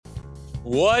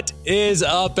What is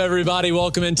up, everybody?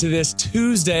 Welcome into this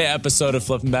Tuesday episode of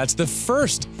Flippin' Bets, the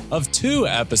first of 2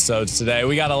 episodes today.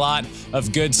 We got a lot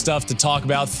of good stuff to talk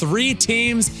about. 3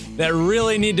 teams that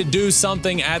really need to do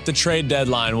something at the trade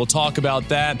deadline. We'll talk about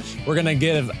that. We're going to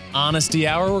give Honesty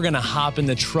Hour. We're going to hop in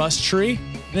the trust tree.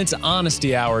 And it's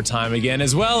Honesty Hour time again,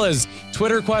 as well as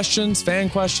Twitter questions, fan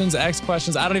questions, X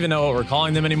questions. I don't even know what we're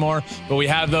calling them anymore, but we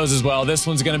have those as well. This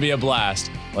one's going to be a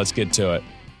blast. Let's get to it.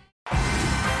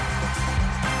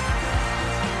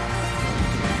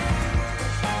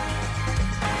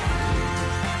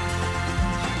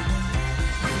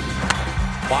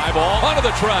 Fly ball onto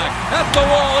the track, at the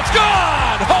wall, it's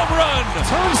gone! Home run!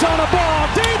 Turns on a ball,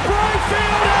 deep right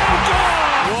field, and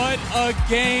gone! What a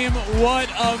game, what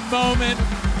a moment.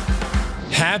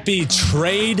 Happy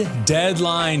trade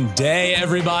deadline day,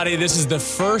 everybody. This is the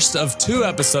first of 2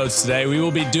 episodes today. We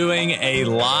will be doing a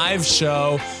live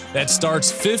show that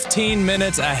starts 15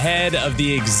 minutes ahead of the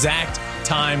exact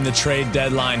time the trade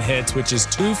deadline hits, which is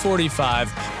 2:45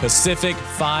 Pacific,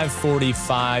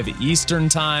 5:45 Eastern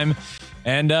time.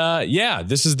 And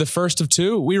this is the first of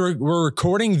 2. We're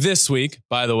recording this week,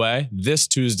 by the way, this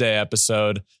Tuesday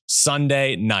episode,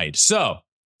 Sunday night. So,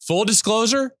 full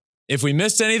disclosure, if we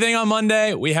missed anything on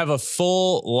Monday, we have a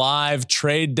full live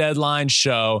trade deadline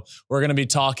show. We're going to be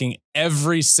talking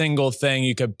every single thing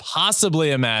you could possibly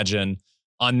imagine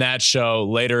on that show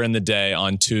later in the day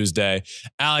on Tuesday.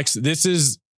 Alex, this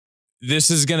is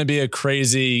going to be a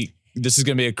crazy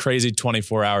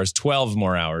 24 hours, 12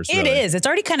 more hours. Really. It is. It's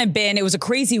already kind of been, it was a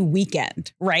crazy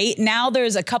weekend, right? Now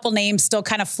there's a couple names still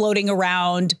kind of floating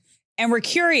around, and we're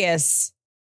curious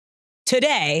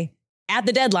today at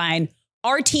the deadline,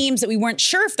 are teams that we weren't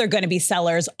sure if they're going to be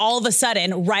sellers all of a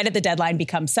sudden right at the deadline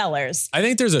become sellers? I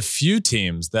think there's a few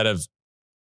teams that have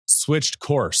switched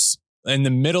course in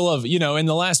the middle of, in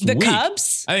the last week. The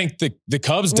Cubs? I think the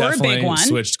Cubs definitely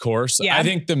switched course. Yeah. I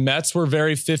think the Mets were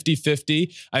very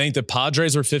 50-50. I think the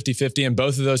Padres were 50-50, and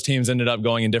both of those teams ended up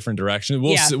going in different directions.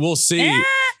 We'll see.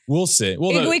 We'll see.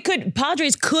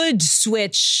 Padres could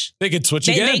switch. They could switch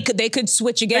again. They could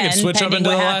switch again. They could switch up into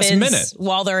the last minute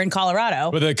while they're in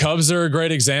Colorado. But the Cubs are a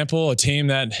great example. A team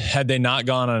that, had they not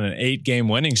gone on an 8-game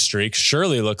winning streak,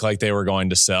 surely looked like they were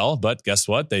going to sell. But guess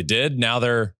what? They did. Now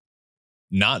they're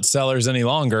not sellers any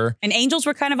longer. And Angels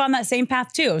were kind of on that same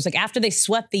path too. It was like after they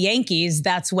swept the Yankees,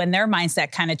 that's when their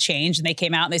mindset kind of changed. And they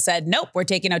came out and they said, nope, we're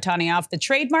taking Ohtani off the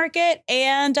trade market.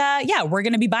 And we're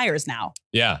going to be buyers now.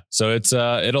 Yeah. So it's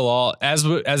it'll all, as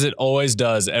it always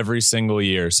does every single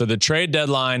year. So the trade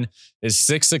deadline is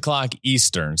 6:00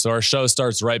 Eastern. So our show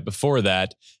starts right before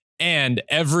that. And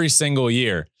every single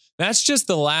year, that's just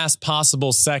the last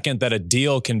possible second that a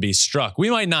deal can be struck. We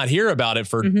might not hear about it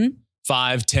for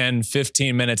 5, 10,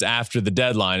 15 minutes after the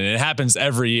deadline. And it happens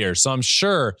every year. So I'm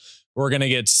sure we're going to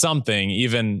get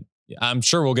something. I'm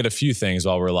sure we'll get a few things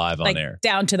while we're live on air.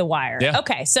 Down to the wire. Yeah.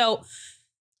 Okay. So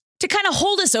to kind of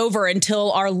hold us over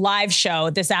until our live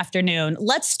show this afternoon,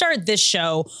 let's start this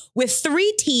show with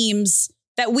 3 teams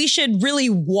that we should really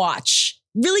watch,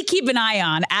 really keep an eye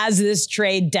on as this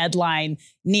trade deadline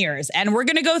nears. And we're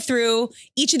going to go through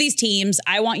each of these teams.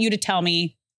 I want you to tell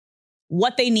me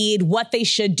what they need, what they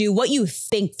should do, what you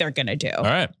think they're going to do. All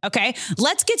right. Okay.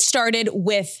 Let's get started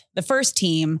with the first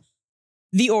team,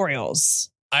 the Orioles.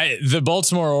 The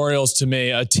Baltimore Orioles, to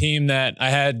me, a team that I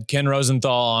had Ken Rosenthal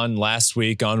on last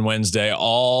week on Wednesday,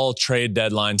 all trade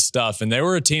deadline stuff. And they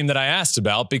were a team that I asked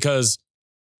about because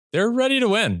they're ready to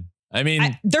win. I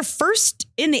mean, they're first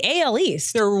in the AL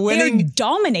East. They're winning. They're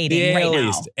dominating the right AL now.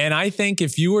 East. And I think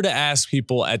if you were to ask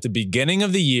people at the beginning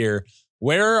of the year,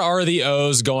 where are the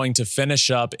O's going to finish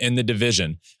up in the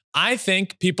division? I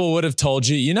think people would have told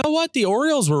you, you know what? The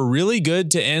Orioles were really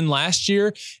good to end last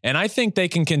year, and I think they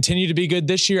can continue to be good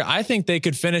this year. I think they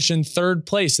could finish in 3rd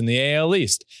place in the AL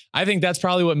East. I think that's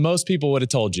probably what most people would have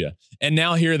told you. And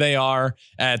now here they are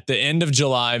at the end of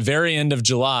July, very end of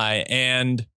July,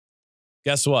 and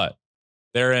guess what?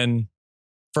 They're in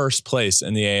 1st place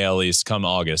in the AL East come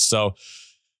August. So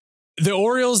the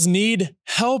Orioles need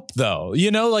help, though.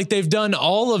 They've done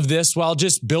all of this while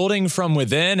just building from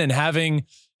within and having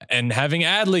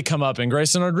Adley come up and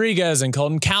Grayson Rodriguez and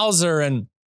Colton Cowser, and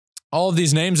all of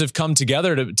these names have come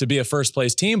together to be a 1st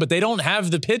place team, but they don't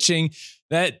have the pitching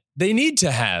that they need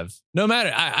to have. No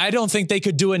matter, I don't think they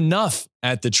could do enough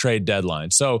at the trade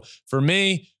deadline. So for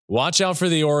me, watch out for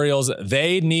the Orioles.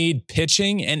 They need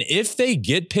pitching, and if they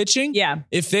get pitching,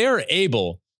 if they are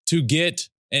able to get,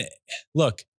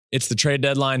 look. It's the trade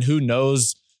deadline. Who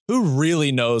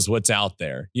really knows what's out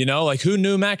there? Who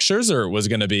knew Max Scherzer was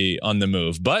going to be on the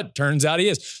move? But turns out he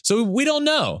is. So we don't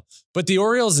know. But the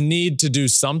Orioles need to do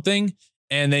something.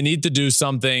 And they need to do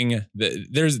something.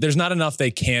 There's not enough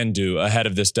they can do ahead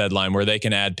of this deadline where they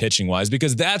can add pitching wise,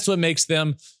 because that's what makes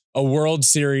them a World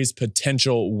Series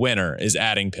potential winner, is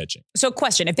adding pitching. So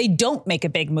question, if they don't make a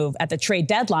big move at the trade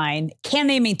deadline, can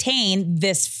they maintain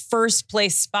this first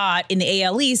place spot in the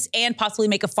AL East and possibly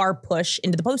make a far push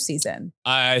into the postseason?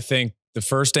 I think the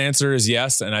first answer is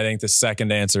yes. And I think the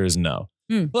second answer is no.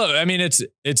 Look, I mean,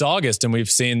 it's August and we've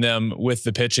seen them with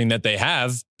the pitching that they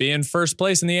have be in first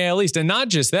place in the AL East. And not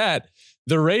just that,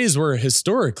 the Rays were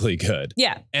historically good.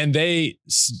 Yeah. And they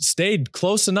stayed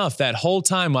close enough that whole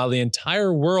time while the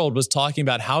entire world was talking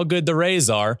about how good the Rays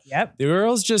are. Yep. The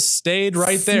Orioles just stayed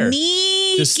right there.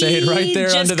 Sneaky, just stayed right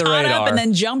there under the radar. Up and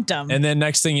then jumped them. And then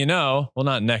next thing you know, well,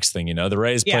 not next thing you know, the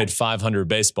Rays played 500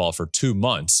 baseball for 2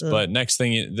 months. But next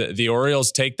thing, the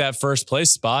Orioles take that first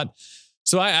place spot.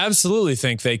 So I absolutely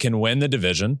think they can win the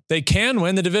division. They can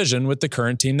win the division with the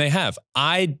current team they have.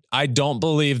 I don't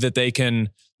believe that they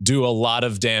can do a lot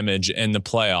of damage in the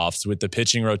playoffs with the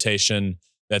pitching rotation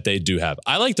that they do have.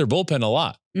 I like their bullpen a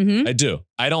lot. Mm-hmm. I do.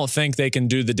 I don't think they can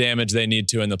do the damage they need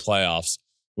to in the playoffs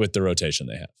with the rotation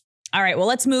they have. All right, well,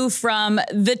 let's move from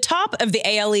the top of the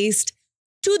AL East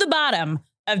to the bottom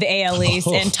of the AL East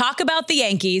and talk about the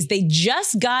Yankees. They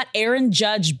just got Aaron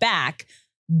Judge back,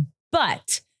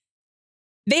 but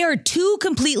they are two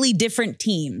completely different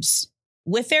teams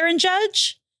with Aaron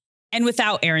Judge and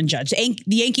without Aaron Judge. The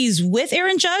Yankees with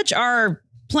Aaron Judge are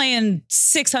playing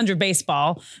 600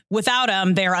 baseball. Without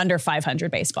him, they're under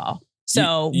 500 baseball.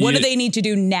 So what do they need to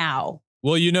do now?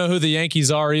 Well, you know who the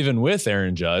Yankees are even with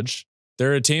Aaron Judge.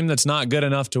 They're a team that's not good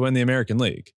enough to win the American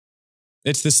League.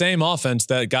 It's the same offense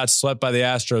that got swept by the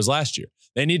Astros last year.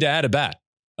 They need to add a bat.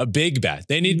 A big bat.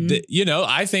 They need,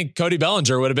 I think Cody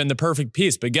Bellinger would have been the perfect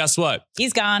piece, but guess what?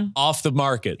 He's gone. Off the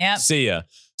market. Yep. See ya.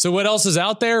 So what else is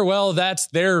out there? Well, that's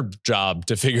their job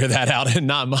to figure that out and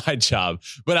not my job.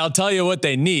 But I'll tell you what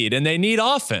they need, and they need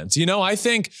offense. I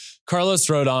think Carlos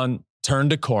Rodon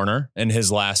turned a corner in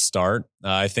his last start.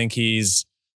 I think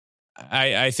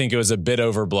I think it was a bit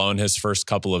overblown his first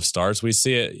couple of starts. We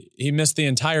see it. He missed the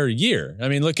entire year. I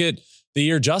mean, look at the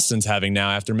year Justin's having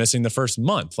now after missing the first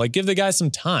month. Like, give the guy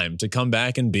some time to come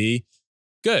back and be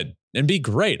good and be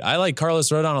great. I like Carlos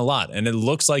Rodon a lot, and it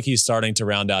looks like he's starting to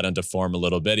round out into form a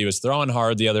little bit. He was throwing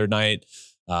hard the other night.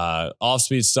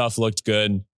 Off-speed stuff looked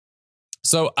good.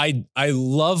 So I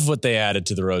love what they added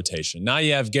to the rotation. Now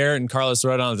you have Garrett and Carlos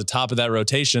Rodon at the top of that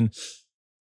rotation,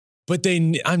 but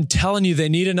I'm telling you, they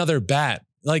need another bat.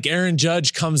 Like, Aaron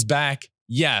Judge comes back,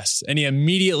 yes, and he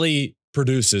immediately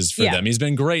produces for them. He's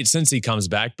been great since he comes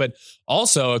back. But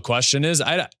also a question is,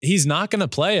 he's not going to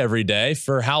play every day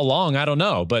for how long? I don't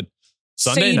know. But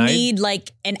Sunday night, need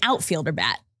like an outfielder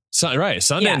bat. Right.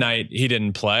 Sunday night, he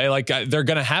didn't play. Like, they're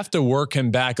going to have to work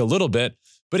him back a little bit.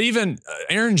 But even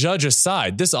Aaron Judge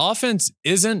aside, this offense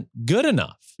isn't good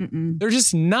enough. They're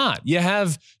just not. You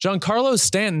have Giancarlo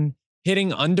Stanton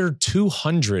hitting under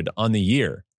 200 on the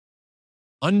year.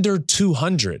 Under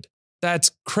 200.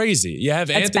 That's crazy. You have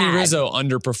Anthony Rizzo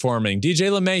underperforming, DJ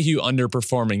LeMahieu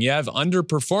underperforming. You have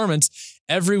underperformance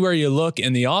everywhere you look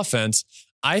in the offense.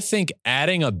 I think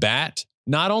adding a bat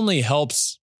not only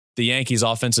helps the Yankees'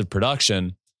 offensive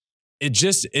production,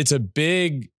 it's a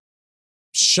big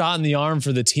shot in the arm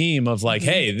for the team of like,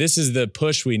 hey, this is the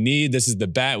push we need. This is the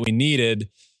bat we needed.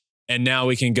 And now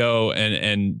we can go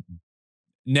and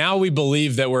now we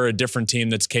believe that we're a different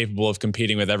team that's capable of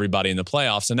competing with everybody in the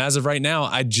playoffs. And as of right now,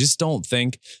 I just don't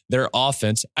think their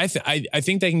offense, I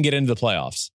think they can get into the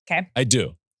playoffs. Okay. I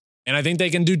do. And I think they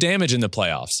can do damage in the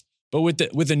playoffs. But with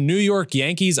the New York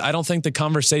Yankees, I don't think the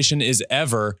conversation is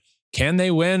ever, can they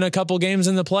win a couple games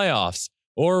in the playoffs?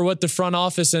 Or what the front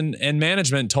office and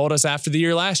management told us after the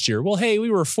year last year. Well, hey,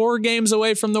 we were 4 games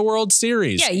away from the World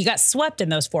Series. Yeah, you got swept in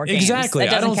those 4 games. Exactly.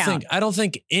 That doesn't count. I don't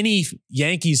think any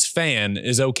Yankees fan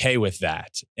is okay with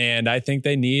that. And I think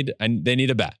they need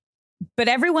a bat. But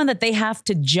everyone that they have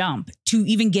to jump to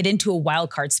even get into a wild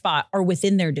card spot are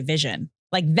within their division.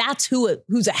 Like, that's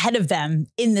who's ahead of them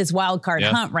in this wild card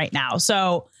hunt right now.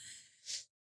 So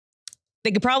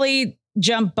they could probably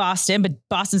jump Boston, but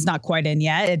Boston's not quite in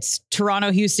yet. It's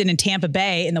Toronto, Houston, and Tampa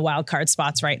Bay in the wild card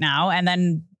spots right now. And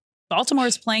then Baltimore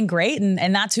is playing great.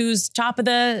 And that's who's top of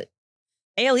the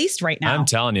AL East right now. I'm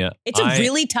telling you, it's a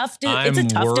really tough,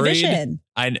 division.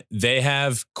 They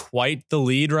have quite the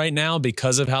lead right now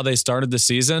because of how they started the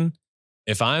season.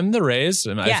 If I'm the Rays,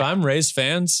 if I'm Rays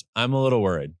fans, I'm a little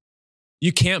worried.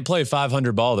 You can't play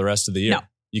 500 ball the rest of the year. No.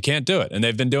 You can't do it. And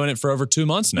they've been doing it for over 2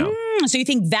 months now. So you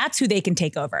think that's who they can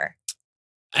take over?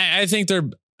 I think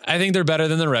they're better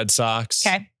than the Red Sox.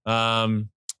 Okay.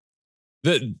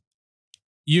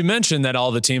 you mentioned that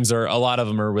all the teams a lot of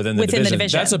them are within the division.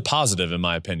 That's a positive in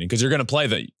my opinion, because you're going to play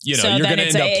you're going to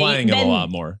end up playing them a lot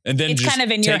more. And then just kind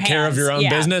of in take care of your own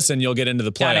business and you'll get into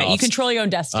the playoffs. You control your own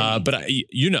destiny. But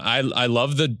I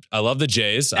love the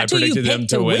Jays. I predicted them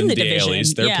to win the AL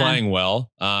East. They're playing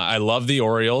well. I love the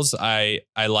Orioles. I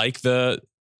like the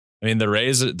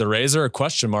Rays. The Rays are a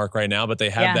question mark right now, but they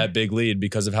have that big lead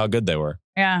because of how good they were.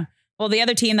 Yeah. Well, the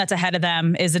other team that's ahead of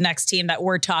them is the next team that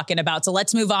we're talking about. So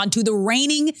let's move on to the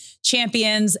reigning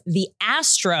champions, the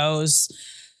Astros.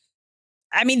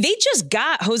 I mean, they just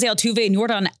got Jose Altuve and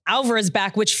Yordan Alvarez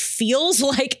back, which feels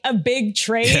like a big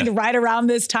trade right around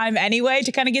this time anyway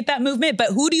to kind of get that movement. But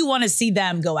who do you want to see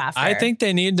them go after? I think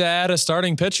they need to add a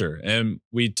starting pitcher. And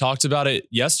we talked about it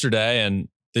yesterday, and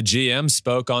the GM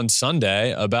spoke on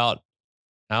Sunday about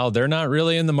how they're not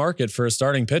really in the market for a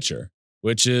starting pitcher,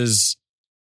 which is,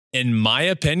 in my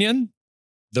opinion,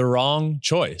 the wrong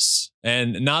choice.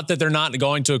 And not that they're not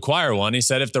going to acquire one. He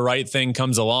said if the right thing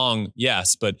comes along,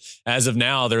 yes. But as of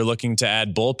now, they're looking to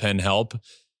add bullpen help.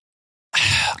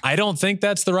 I don't think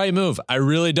that's the right move. I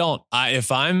really don't. If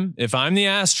I'm the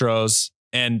Astros,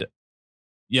 and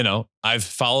I've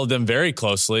followed them very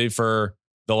closely for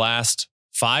the last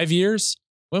 5 years.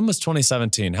 When was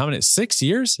 2017? How many? 6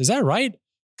 years? Is that right?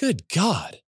 Good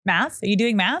God. Math? Are you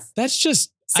doing math? That's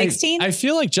just 16? I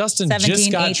feel like Justin 17,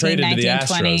 just got 18, traded 19, to the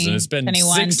Astros 20, and it's been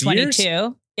 21, 6 22.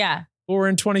 years. Yeah. Well, we're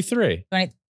in 23.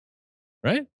 20,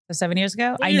 right? So 7 years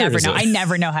ago? What year is it? I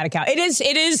never know how to count. It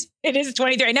is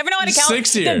 23. I never know how to count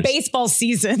 6 years. the baseball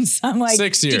seasons. I'm like,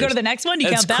 6 years. Do you go to the next one? Do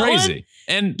you That's count that crazy.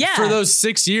 one? And for those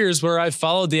 6 years where I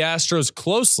followed the Astros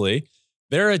closely,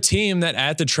 they're a team that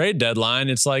at the trade deadline,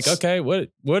 it's like, okay, what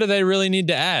do they really need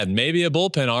to add? Maybe a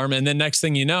bullpen arm. And then next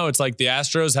thing you know, it's like the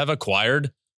Astros have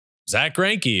acquired Zach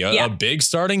Greinke, a big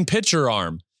starting pitcher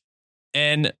arm.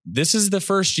 And this is the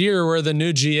first year where the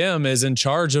new GM is in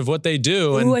charge of what they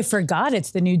do. Oh, I forgot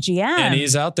it's the new GM. And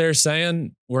he's out there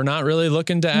saying, we're not really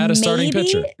looking to add a starting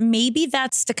pitcher. Maybe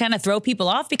that's to kind of throw people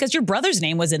off because your brother's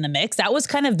name was in the mix. That was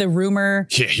kind of the rumor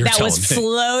that was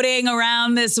floating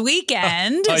around this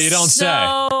weekend. Oh, you don't say.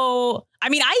 So, I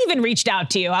mean, I even reached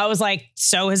out to you. I was like,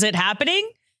 so is it happening?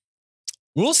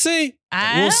 We'll see.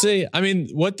 We'll see. I mean,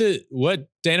 what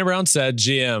Dana Brown said,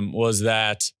 GM, was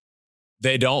that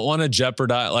they don't want to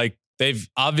jeopardize, like they've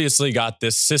obviously got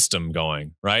this system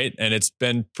going, right? And it's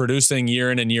been producing year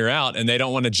in and year out, and they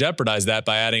don't want to jeopardize that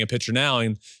by adding a pitcher now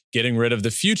and getting rid of the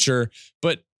future.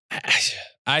 But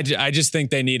I just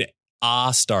think they need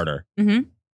a starter. Mm-hmm.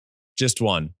 Just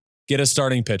one. Get a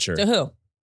starting pitcher. So who?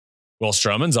 Well,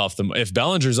 Stroman's if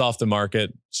Bellinger's off the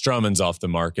market, Stroman's off the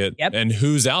market. Yep. And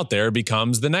who's out there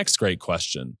becomes the next great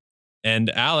question. And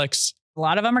Alex. A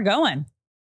lot of them are going.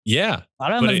 Yeah. A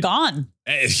lot of them have gone.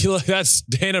 That's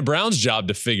Dana Brown's job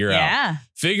to figure out.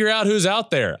 Figure out who's out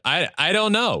there. I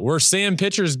don't know. We're seeing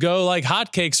pitchers go like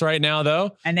hotcakes right now,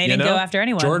 though. And they didn't go after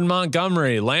anyone. Jordan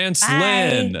Montgomery, Lance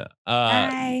Lynn,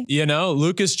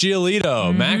 Lucas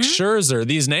Giolito, Max Scherzer.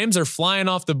 These names are flying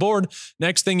off the board.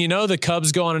 Next thing you know, the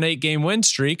Cubs go on an 8-game win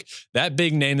streak. That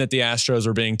big name that the Astros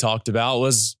were being talked about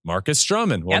was Marcus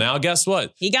Stroman. Well, now guess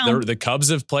what? He gone. The Cubs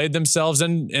have played themselves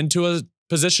into a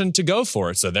position to go for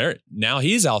it. So now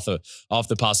he's off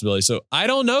the possibility. So I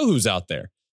don't know who's out there.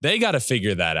 They got to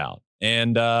figure that out.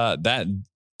 And that,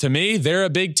 to me, they're a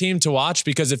big team to watch,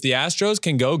 because if the Astros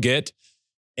can go get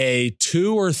a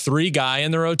 2 or 3 guy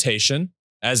in the rotation,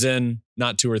 as in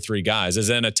not 2 or 3 guys, as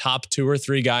in a top 2 or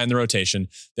 3 guy in the rotation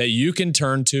that you can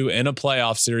turn to in a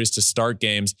playoff series to start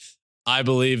games, I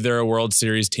believe they're a World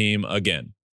Series team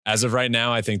again. As of right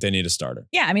now, I think they need a starter.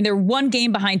 Yeah, I mean, they're 1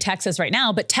 game behind Texas right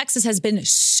now, but Texas has been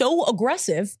so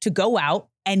aggressive to go out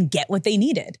and get what they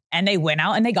needed. And they went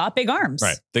out and they got big arms.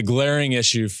 Right. The glaring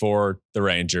issue for the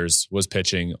Rangers was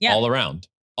pitching all around.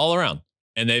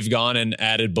 And they've gone and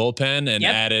added bullpen and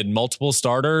added multiple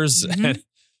starters. And,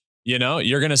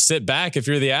 you're going to sit back if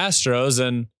you're the Astros.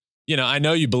 And, I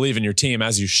know you believe in your team,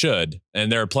 as you should,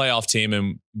 and they're a playoff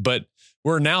team. But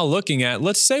we're now looking at,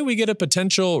 let's say we get a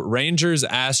potential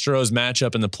Rangers-Astros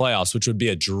matchup in the playoffs, which would be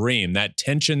a dream. That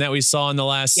tension that we saw in the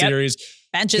last series.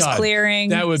 Benches clearing.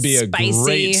 That would be spicy. A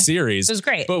great series. It was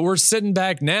great. But we're sitting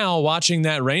back now watching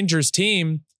that Rangers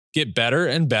team get better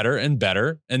and better and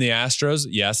better. And the Astros,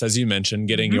 yes, as you mentioned,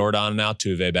 getting Yordan and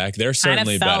Altuve back, they're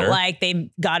certainly better. Kind of felt like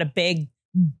they got a big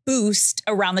boost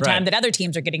around the time that other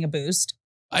teams are getting a boost.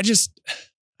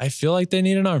 I feel like they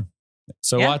need an arm.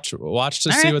 So watch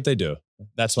to see what they do.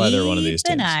 That's why they're one of these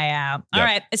teams. Keep an eye out. All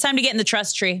right. It's time to get in the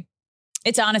trust tree.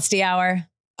 It's honesty hour.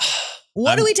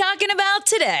 What are we talking about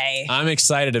today? I'm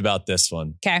excited about this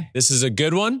one. Okay. This is a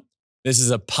good one. This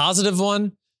is a positive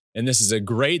one. And this is a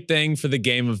great thing for the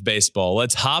game of baseball.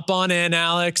 Let's hop on in,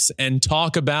 Alex, and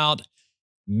talk about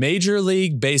Major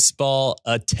League Baseball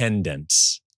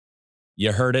attendance.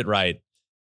 You heard it right.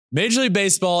 Major League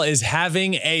Baseball is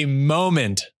having a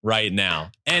moment right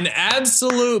now, an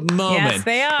absolute moment. Yes,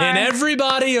 they are. And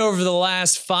everybody over the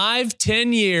last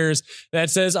 5-10 years that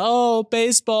says, oh,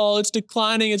 baseball, it's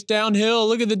declining, it's downhill,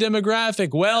 look at the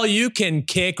demographic. Well, you can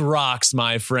kick rocks,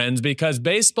 my friends, because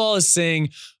baseball is seeing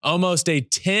almost a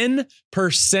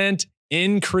 10%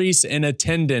 increase in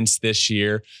attendance this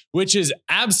year, which is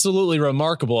absolutely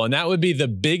remarkable. And that would be the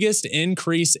biggest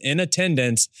increase in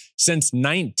attendance since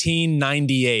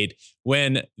 1998,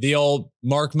 when the old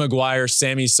Mark McGwire,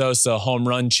 Sammy Sosa home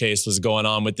run chase was going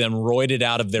on with them roided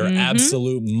out of their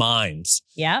absolute minds.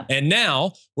 Yeah. And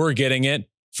now we're getting it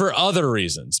for other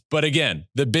reasons. But again,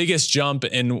 the biggest jump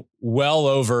in well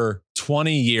over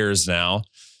 20 years now.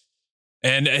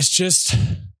 And it's just,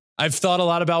 I've thought a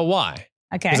lot about why.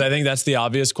 Okay. Because I think that's the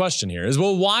obvious question here is,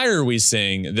 well, why are we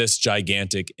seeing this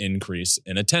gigantic increase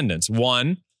in attendance?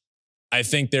 One, I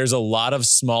think there's a lot of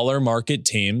smaller market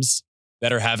teams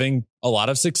that are having a lot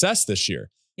of success this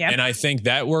year. Yep. And I think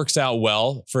that works out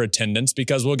well for attendance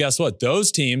because, well, guess what?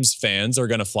 Those teams' fans are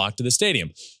going to flock to the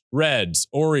stadium. Reds,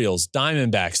 Orioles,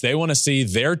 Diamondbacks, they want to see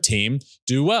their team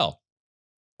do well.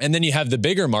 And then you have the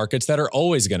bigger markets that are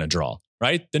always going to draw.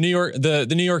 Right? The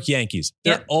New York Yankees,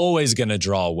 they're always going to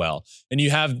draw well. And you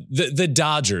have the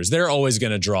Dodgers, they're always going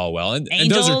to draw well. And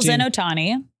Angels those are and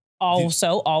Ohtani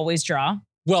also always draw.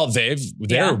 Well,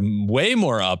 they're way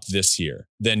more up this year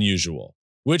than usual,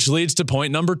 which leads to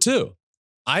point number 2.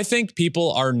 I think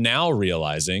people are now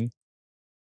realizing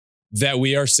that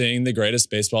we are seeing the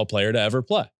greatest baseball player to ever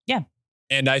play. Yeah.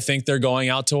 And I think they're going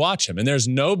out to watch him. And there's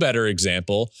no better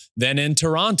example than in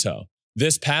Toronto.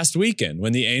 This past weekend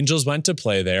when the Angels went to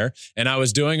play there, and I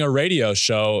was doing a radio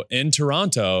show in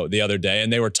Toronto the other day,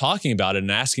 and they were talking about it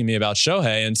and asking me about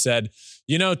Shohei and said,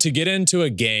 you know, to get into a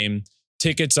game,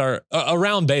 tickets are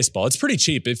around baseball. It's pretty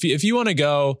cheap. If you want to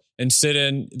go and sit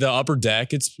in the upper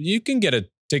deck, you can get a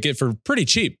ticket for pretty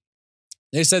cheap.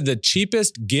 They said the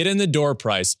cheapest get in the door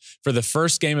price for the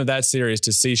first game of that series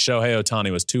to see Shohei Ohtani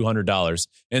was $200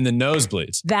 in the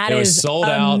nosebleeds. That is sold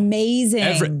amazing.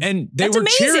 out. And they were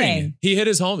cheering. He hit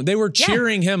his home. They were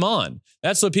cheering him on.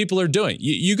 That's what people are doing.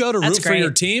 You go to root for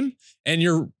your team and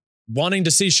you're wanting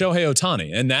to see Shohei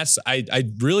Ohtani. And I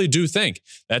really do think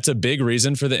that's a big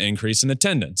reason for the increase in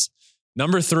attendance.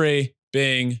 Number 3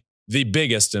 being the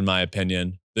biggest, in my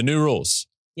opinion, the new rules.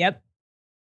 Yep.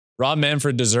 Rob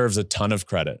Manfred deserves a ton of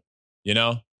credit. You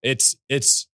know, it's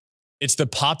the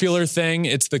popular thing.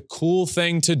 It's the cool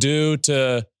thing to do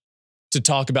to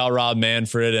talk about Rob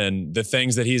Manfred and the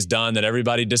things that he's done that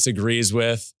everybody disagrees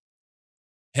with.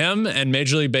 Him and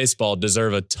Major League Baseball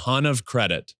deserve a ton of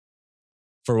credit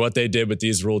for what they did with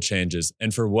these rule changes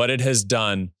and for what it has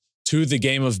done to the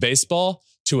game of baseball,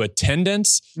 to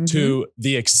attendance, to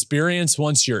the experience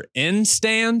once you're in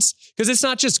stands. Because it's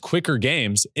not just quicker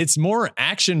games. It's more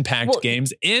action-packed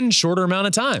games in shorter amount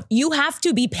of time. You have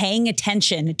to be paying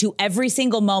attention to every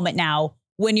single moment now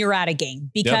when you're at a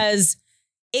game because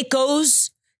it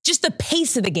goes, just the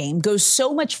pace of the game goes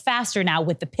so much faster now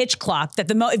with the pitch clock that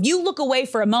if you look away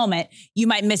for a moment, you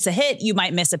might miss a hit, you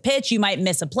might miss a pitch, you might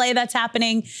miss a play that's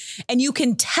happening. And you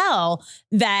can tell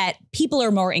that people are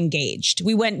more engaged.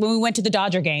 When we went to the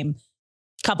Dodger game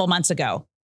a couple months ago,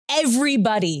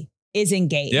 everybody is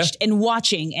engaged and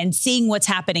watching and seeing what's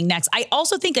happening next. I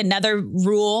also think another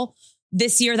rule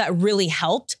this year that really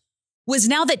helped was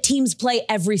now that teams play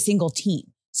every single team.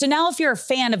 So now if you're a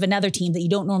fan of another team that you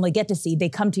don't normally get to see, they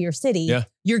come to your city,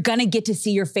 you're going to get to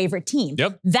see your favorite team.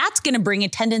 That's going to bring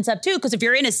attendance up too. Because if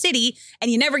you're in a city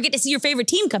and you never get to see your favorite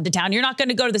team come to town, you're not going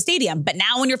to go to the stadium. But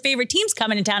now when your favorite team's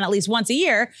coming to town at least once a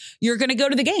year, you're going to go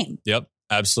to the game. Yep,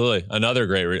 absolutely. Another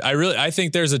great reason. I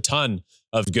think there's a ton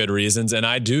of good reasons. And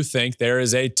I do think there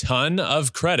is a ton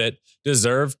of credit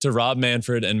deserved to Rob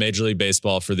Manfred and Major League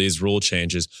Baseball for these rule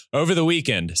changes. Over the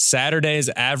weekend, Saturday's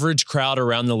average crowd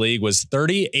around the league was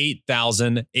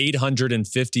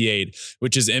 38,858,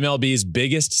 which is MLB's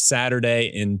biggest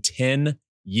Saturday in 10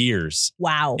 years.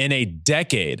 Wow. In a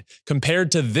decade.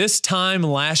 Compared to this time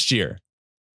last year,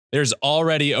 there's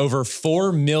already over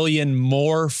 4 million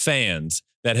more fans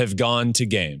that have gone to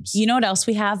games. You know what else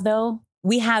we have, though?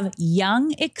 We have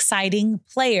young, exciting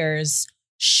players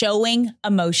showing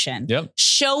emotion,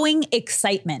 showing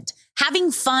excitement,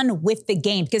 having fun with the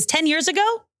game. Because 10 years ago,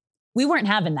 we weren't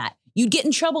having that. You'd get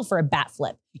in trouble for a bat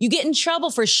flip. You get in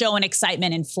trouble for showing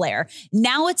excitement and flair.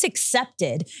 Now it's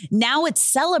accepted. Now it's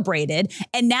celebrated.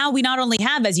 And now we not only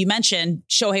have, as you mentioned,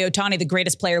 Shohei Ohtani, the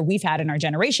greatest player we've had in our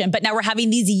generation, but now we're having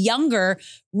these younger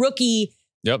rookie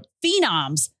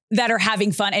phenoms that are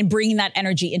having fun and bringing that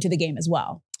energy into the game as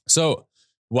well. So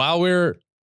while we're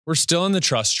still in the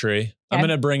trust tree, I'm going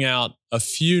to bring out a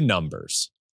few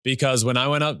numbers because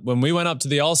when we went up to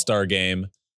the All-Star game,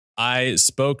 I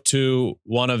spoke to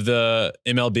one of the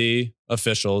MLB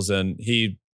officials and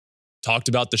he talked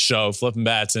about the show, Flippin'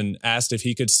 Bats, and asked if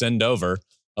he could send over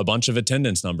a bunch of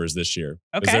attendance numbers this year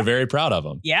because they're very proud of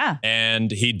them. Yeah. And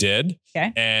he did.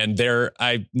 Okay. And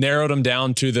I narrowed them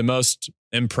down to the most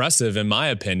impressive in my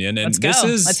opinion. And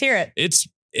Let's hear it.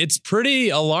 It's pretty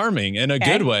alarming in a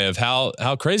good way of how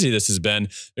crazy this has been.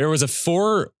 There was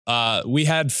we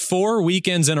had 4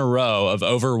 weekends in a row of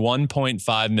over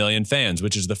 1.5 million fans,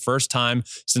 which is the first time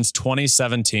since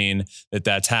 2017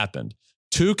 that's happened.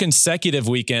 2 consecutive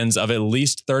weekends of at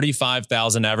least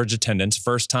 35,000 average attendance,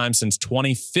 first time since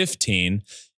 2015.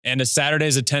 And a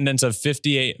Saturday's attendance of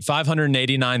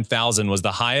 589,000 was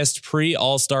the highest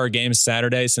pre-All-Star game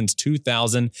Saturday since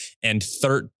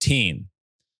 2013.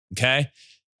 Okay.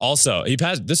 Also,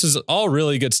 this is all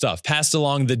really good stuff, passed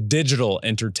along the digital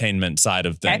entertainment side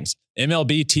of things.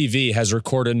 MLB TV has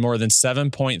recorded more than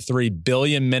 7.3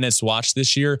 billion minutes watched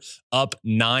this year, up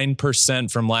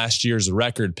 9% from last year's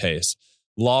record pace.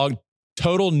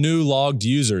 Total new logged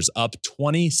users up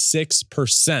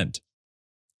 26%.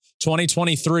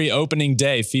 2023 opening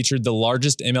day featured the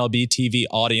largest MLB TV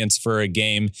audience for a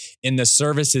game in the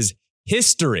service's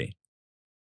history.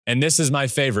 And this is my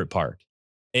favorite part.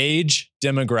 Age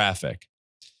demographic.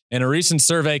 In a recent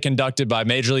survey conducted by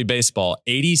Major League Baseball,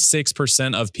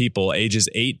 86% of people ages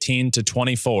 18 to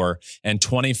 24 and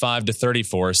 25 to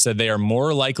 34 said they are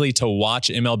more likely to watch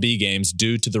MLB games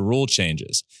due to the rule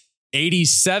changes.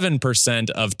 87%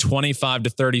 of 25 to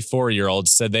 34-year-olds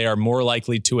said they are more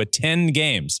likely to attend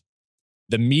games.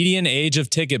 The median age of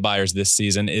ticket buyers this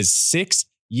season is 6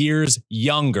 years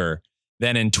younger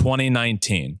than in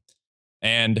 2019.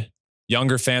 And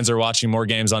younger fans are watching more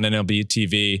games on MLB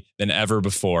TV than ever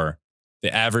before.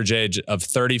 The average age of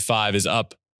 35 is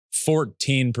up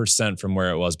 14% from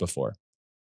where it was before.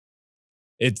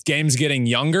 Game's getting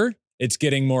younger. It's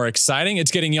getting more exciting. It's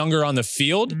getting younger on the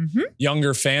field. Mm-hmm.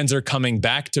 Younger fans are coming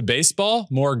back to baseball.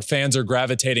 More fans are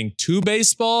gravitating to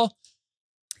baseball.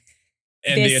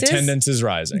 And the attendance is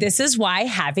rising. This is why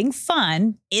having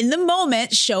fun in the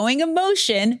moment, showing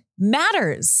emotion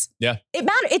matters. Yeah. It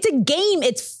matters. It's a game.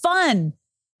 It's fun.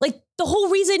 Like the whole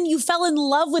reason you fell in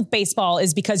love with baseball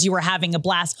is because you were having a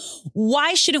blast.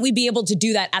 Why shouldn't we be able to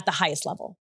do that at the highest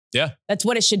level? Yeah. That's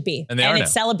what it should be. And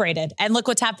it's celebrated. And look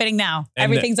what's happening now.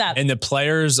 Everything's up. And the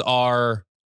players are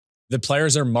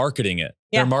marketing it.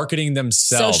 Yeah. They're marketing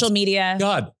themselves. Social media.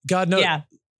 God no. Yeah.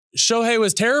 Shohei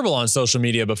was terrible on social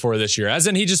media before this year. As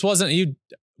in he just wasn't, he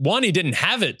didn't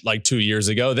have it like 2 years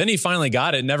ago. Then he finally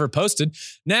got it, never posted.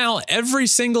 Now, every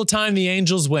single time the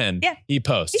Angels win, he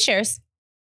posts. He shares.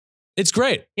 It's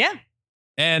great. Yeah.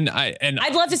 And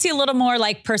I'd love to see a little more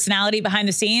like personality behind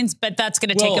the scenes, but that's going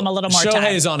to take him a little more time.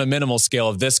 Shohei's on a minimal scale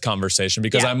of this conversation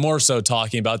because I'm more so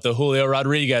talking about the Julio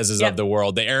Rodriguez's of the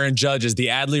world, the Aaron Judges, the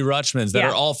Adley Rutschmans that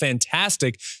are all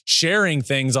fantastic, sharing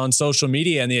things on social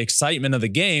media and the excitement of the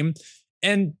game.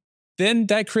 And then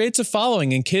that creates a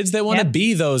following and kids that want to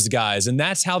be those guys. And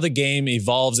that's how the game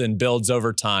evolves and builds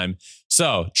over time.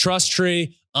 So Trust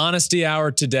Tree, Honesty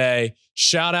Hour today.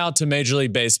 Shout out to Major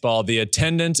League Baseball. The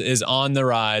attendance is on the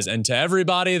rise. And to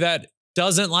everybody that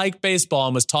doesn't like baseball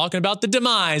and was talking about the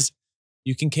demise,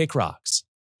 you can kick rocks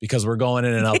because we're going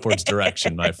in an upwards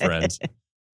direction, my friends.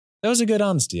 That was a good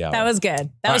Honesty Hour. That was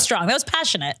good. That was strong. That was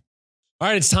passionate. All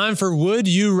right, it's time for Would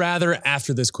You Rather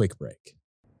after this quick break.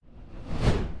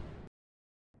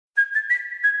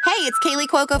 Hey, it's Kaylee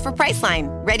Cuoco for Priceline.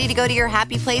 Ready to go to your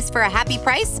happy place for a happy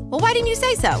price? Well, why didn't you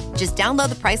say so? Just download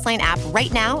the Priceline app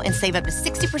right now and save up to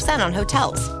 60% on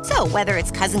hotels. So whether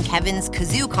it's Cousin Kevin's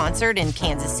Kazoo Concert in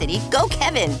Kansas City, go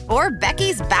Kevin, or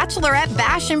Becky's Bachelorette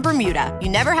Bash in Bermuda, you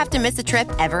never have to miss a trip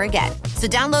ever again. So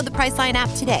download the Priceline app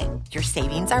today. Your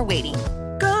savings are waiting.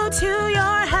 Go to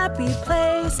your happy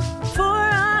place for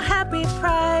a happy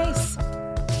price.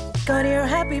 Go to your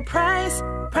happy price,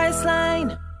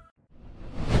 Priceline.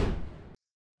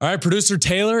 All right, producer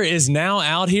Taylor is now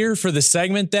out here for the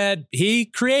segment that he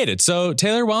created. So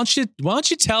Taylor, why don't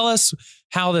you tell us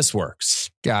how this works?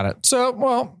 Got it. So,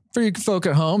 well, for you folk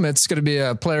at home, it's going to be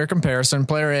a player comparison,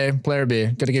 player A, player B.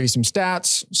 Going to give you some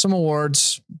stats, some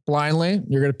awards blindly.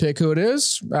 You're going to pick who it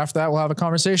is. After that, we'll have a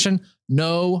conversation.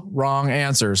 No wrong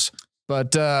answers.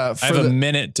 But I have a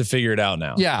minute to figure it out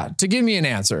now. Yeah, to give me an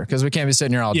answer because we can't be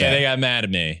sitting here all day. Yeah, they got mad at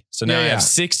me. So now I have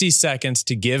 60 seconds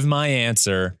to give my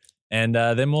answer, and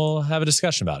then we'll have a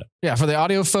discussion about it. Yeah, for the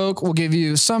audio folk, we'll give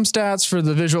you some stats. For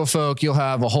the visual folk, you'll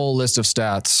have a whole list of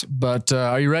stats. But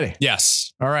are you ready?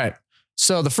 Yes. All right.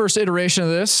 So the first iteration of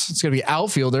this, it's going to be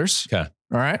outfielders. Okay.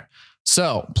 All right.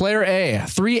 So player A,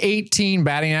 318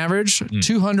 batting average,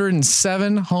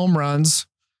 207 home runs.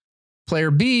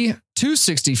 Player B,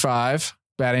 265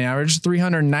 batting average,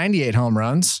 398 home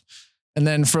runs. And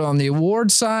then on the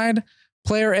award side,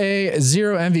 player A,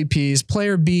 0 MVPs.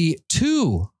 Player B,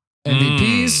 2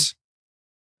 MVPs.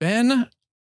 Ben,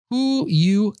 who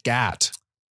you got?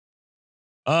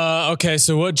 Okay,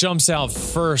 so what jumps out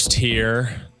first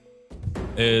here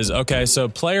is, so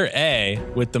player A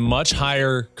with the much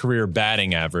higher career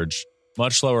batting average,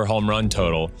 much lower home run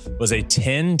total, was a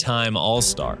 10-time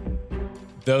All-Star.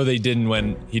 Though he did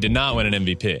not win an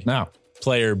MVP. No.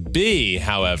 Player B,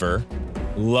 however,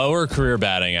 lower career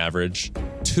batting average,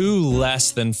 2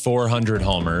 less than 400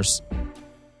 homers,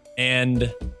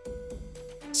 and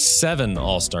 7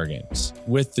 All-Star games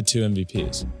with the 2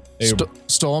 MVPs.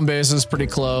 Stolen bases, pretty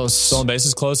close. Stolen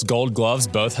bases close. Gold gloves.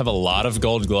 Both have a lot of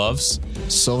gold gloves.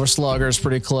 Silver Slugger's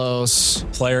pretty close.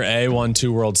 Player A won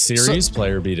 2 World Series.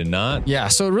 Player B did not. Yeah,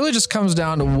 so it really just comes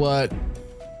down to what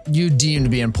you deem to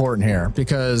be important here,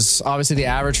 because obviously the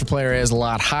average for player A is a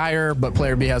lot higher, but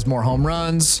player B has more home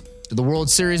runs. Do the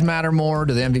World Series matter more?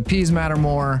 Do the MVPs matter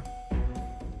more?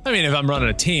 I mean, if I'm running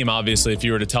a team, obviously, if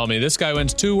you were to tell me this guy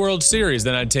wins 2 World Series,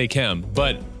 then I'd take him.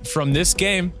 But from this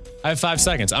game, I have 5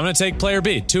 seconds. I'm going to take player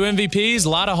B. 2 MVPs, a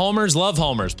lot of homers, love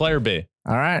homers. Player B.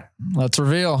 All right, let's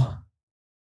reveal.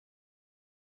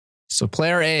 So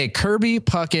player A, Kirby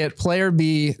Puckett. Player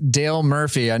B, Dale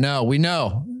Murphy. We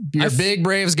know. You're a big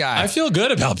Braves guy. I feel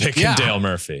good about picking Dale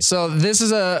Murphy. So this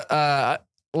is a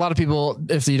lot of people,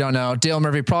 if you don't know, Dale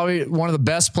Murphy, probably one of the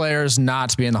best players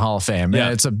not to be in the Hall of Fame. Yeah.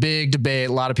 And it's a big debate.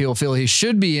 A lot of people feel he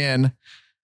should be in.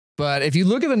 But if you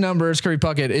look at the numbers, Kirby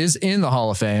Puckett is in the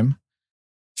Hall of Fame.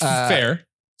 Fair.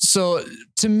 So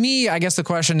to me, I guess the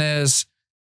question is,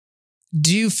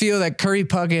 do you feel that Kirby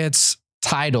Puckett's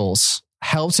titles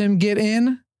helped him get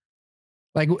in?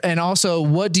 And also,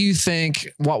 what do you think?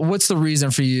 What's the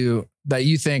reason for you that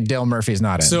you think Dale Murphy's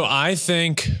not in? So I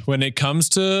think when it comes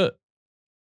to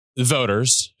the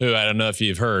voters, who I don't know if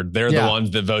you've heard, they're the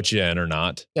ones that vote you in or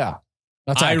not. Yeah.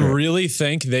 I really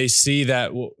think they see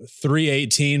that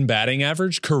 318 batting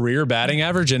average, career batting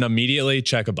average, and immediately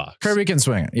check a box. Kirby can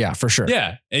swing it. Yeah, for sure.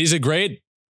 Yeah. He's a great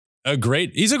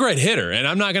hitter. And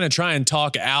I'm not going to try and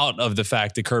talk out of the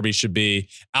fact that Kirby should be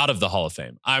out of the Hall of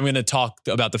Fame. I'm going to talk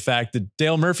about the fact that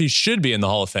Dale Murphy should be in the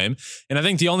Hall of Fame. And I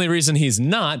think the only reason he's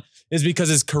not is because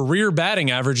his career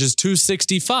batting average is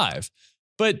 265.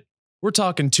 But we're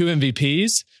talking 2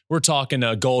 MVPs. We're talking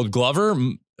a Gold Glover,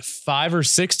 5 or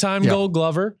 6 time Gold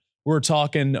Glover. We're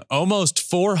talking almost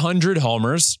 400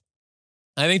 homers.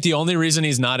 I think the only reason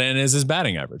he's not in is his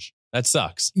batting average. That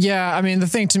sucks. Yeah, I mean, the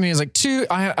thing to me is like 2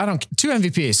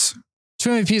 MVPs. 2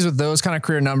 MVPs with those kind of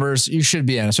career numbers, you should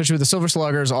be in, especially with the Silver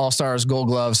Sluggers, All-Stars, Gold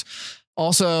Gloves.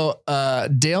 Also,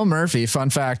 Dale Murphy, fun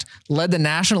fact, led the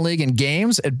National League in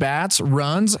games, at bats,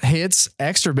 runs, hits,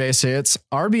 extra base hits,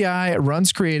 RBI,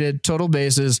 runs created, total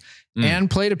bases, and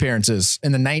plate appearances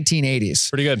in the 1980s.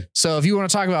 Pretty good. So if you want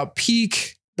to talk about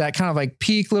peak, that kind of like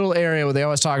peak little area where they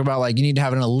always talk about like you need to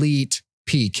have an elite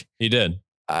peak. He did.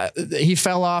 He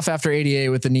fell off after 88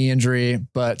 with the knee injury,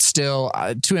 but still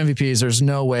 2 MVPs. There's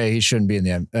no way he shouldn't be in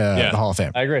the Hall of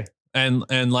Fame. I agree.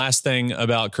 And last thing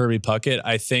about Kirby Puckett,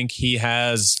 I think he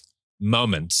has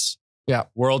moments. Yeah.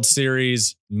 World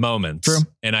Series moments. True.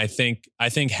 And I think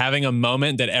having a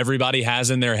moment that everybody has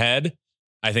in their head,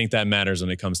 I think that matters when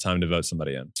it comes time to vote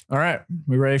somebody in. All right.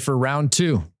 We ready for round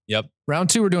 2? Yep. Round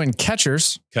 2, we're doing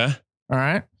catchers. Okay. All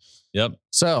right. Yep.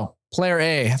 So player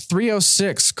A,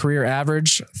 306 career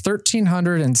average,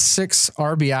 1,306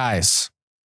 RBIs.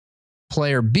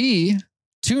 Player B,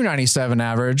 297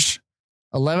 average,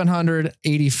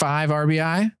 1,185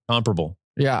 RBI. Comparable.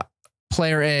 Yeah.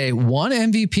 Player A, 1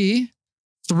 MVP,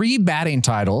 3 batting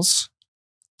titles.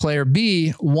 Player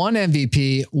B, 1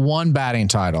 MVP, 1 batting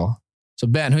title. So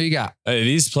Ben, who you got?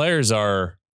 These players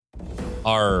are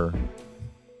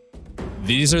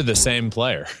the same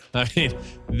player. I mean,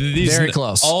 these very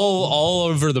close, all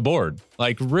over the board,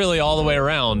 like really all the way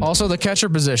around. Also the catcher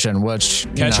position, which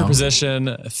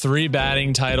position, 3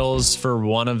 batting titles for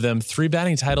one of them, 3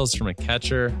 batting titles from a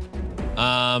catcher.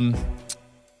 The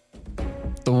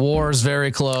WAR's very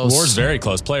close. WAR's very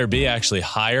close. Player B actually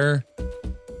higher.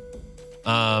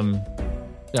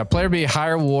 Yeah, player B,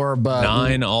 higher WAR, but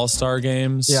 9 All-Star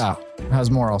games. Yeah, has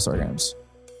more All-Star games.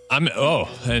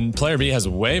 And player B has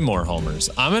way more homers.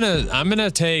 I'm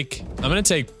gonna take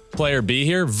player B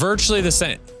here. Virtually the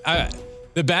same.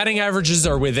 The batting averages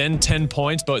are within 10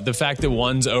 points, but the fact that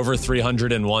one's over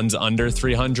 300 and one's under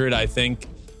 300, I think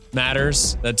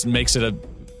matters. That makes it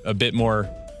a bit more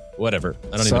whatever.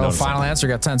 I don't even know. So final answer,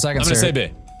 got 10 seconds. I'm gonna say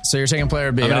B. So you're taking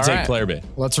player B. I'm gonna All take right. player B.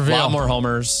 Let's reveal. A lot more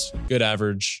homers, good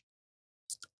average.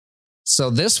 So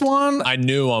this one, I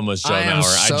knew one was Joe Mauer.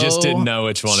 so I just didn't know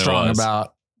which one it was.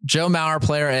 About Joe Mauer,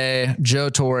 player A, Joe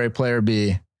Torre, player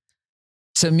B.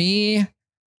 To me,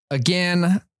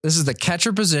 again, this is the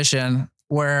catcher position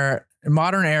where in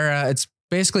modern era, it's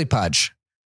basically Pudge.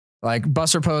 Like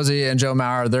Buster Posey and Joe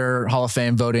Mauer, their Hall of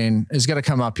Fame voting is going to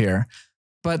come up here.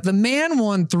 But the man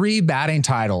won 3 batting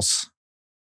titles.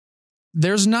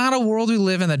 There's not a world we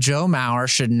live in that Joe Mauer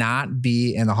should not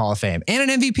be in the Hall of Fame and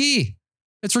an MVP.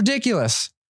 It's ridiculous.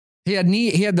 He had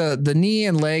the knee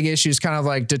and leg issues kind of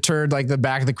like deterred like the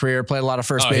back of the career, played a lot of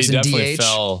first base he and definitely DH.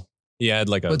 fell. He had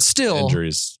like But still,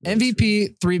 injuries.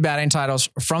 MVP, 3 batting titles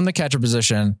from the catcher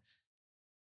position.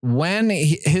 When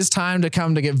his time to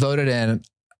come to get voted in,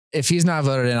 if he's not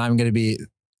voted in, I'm going to be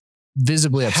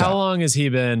visibly upset. How long has he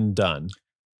been done?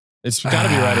 It's got to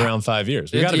be right around 5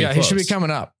 years. We got to be close. He should be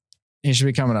coming up.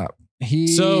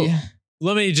 So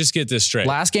let me just get this straight.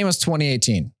 Last game was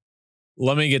 2018.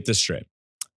 Let me get this straight.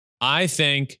 I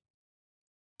think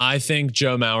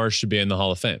Joe Mauer should be in the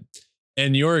Hall of Fame.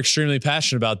 And you're extremely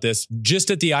passionate about this, just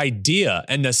at the idea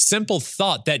and the simple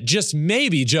thought that just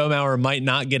maybe Joe Mauer might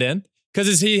not get in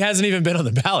because he hasn't even been on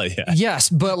the ballot yet. Yes,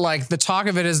 but like the talk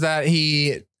of it is that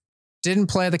he didn't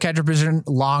play the catcher position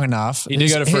long enough. He did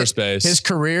go to first base. His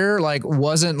career like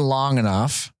wasn't long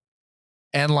enough.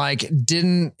 And like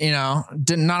didn't not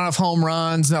enough home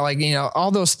runs, not like,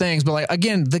 all those things. But like,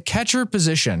 again, the catcher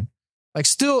position, like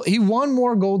still he won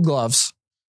more gold gloves.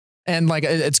 And like,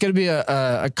 it's going to be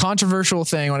a controversial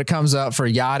thing when it comes up for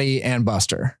Yachty and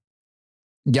Buster.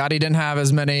 Yachty didn't have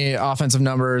as many offensive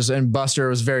numbers and Buster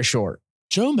was very short.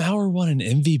 Joe Mauer won an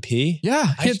MVP?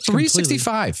 Yeah. He had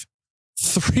 365.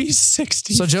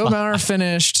 365. So Joe Mauer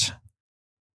finished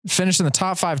in the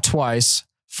top 5 twice.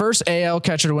 First AL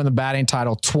catcher to win the batting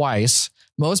title twice.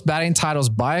 Most batting titles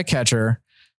by a catcher.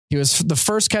 He was the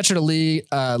first catcher to lead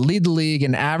the league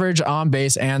in average, on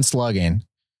base, and slugging.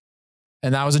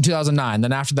 And that was in 2009.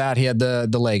 Then after that, he had the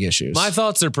leg issues. My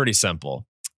thoughts are pretty simple.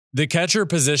 The catcher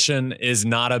position is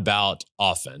not about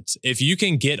offense. If you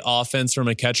can get offense from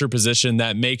a catcher position,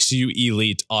 that makes you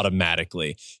elite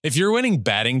automatically. If you're winning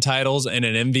batting titles and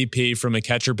an MVP from a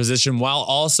catcher position while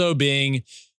also being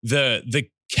the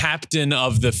captain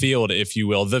of the field, if you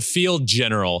will, the field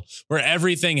general, where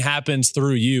everything happens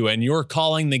through you and you're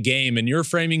calling the game and you're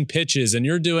framing pitches and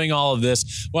you're doing all of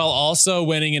this while also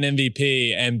winning an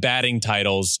MVP and batting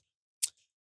titles,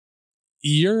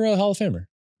 you're a Hall of Famer.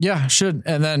 Yeah, should.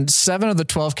 And then 7 of the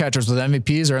 12 catchers with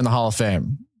MVPs are in the Hall of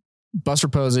Fame. Buster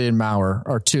Posey and Mauer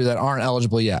are 2 that aren't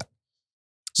eligible yet.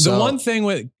 So, the one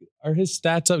thing are his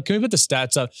stats up? Can we put the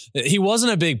stats up? He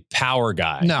wasn't a big power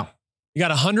guy. No. He got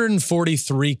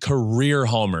 143 career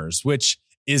homers, which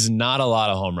is not a lot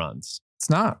of home runs. It's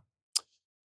not.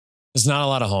 It's not a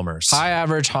lot of homers. High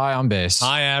average, high on base.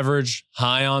 High average,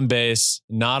 high on base,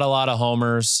 not a lot of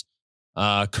homers.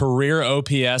 Career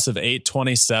OPS of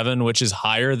 827, which is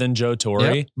higher than Joe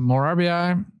Torre. Yep. More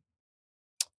RBI.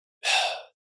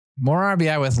 More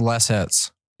RBI with less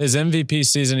hits. His MVP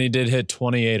season, he did hit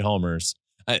 28 homers.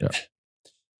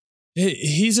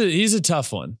 He's a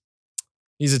tough one.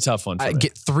 He's a tough one. I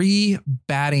get 3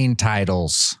 batting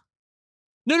titles.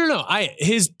 No.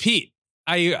 His Pete.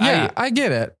 I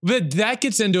get it. But that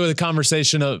gets into the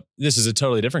conversation of, this is a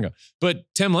totally different guy. But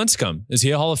Tim Lincecum, is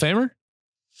he a Hall of Famer?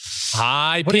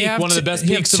 High peak, one of the best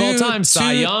peaks of all time.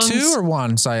 Cy Youngs. 2 or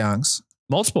 1 Cy Youngs?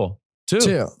 Multiple.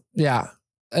 2. Yeah.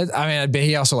 I mean,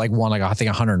 he also won I think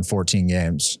 114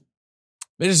 games.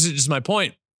 This is just my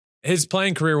point. His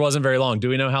playing career wasn't very long. Do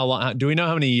we know how long? Do we know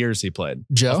how many years he played?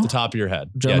 Joe? Off the top of your head.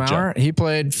 Joe Mauer? He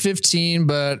played 15,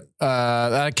 but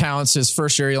that counts. His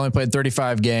first year, he only played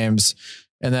 35 games.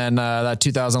 And then that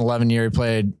 2011 year, he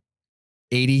played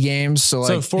 80 games. So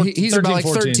he's 13, about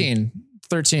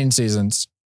 13 seasons.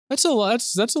 That's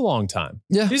a long time.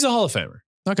 Yeah. He's a Hall of Famer.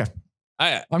 Okay.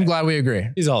 I'm glad we agree.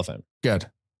 He's a Hall of Famer. Good.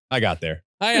 I got there.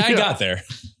 I got there.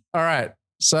 All right.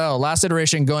 So last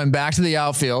iteration, going back to the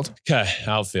outfield. Okay.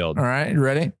 Outfield. All right. You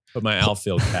ready? Put my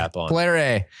outfield cap on. Player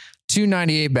A,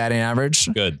 298 batting average.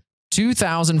 Good.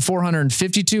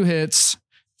 2,452 hits,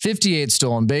 58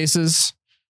 stolen bases.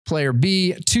 Player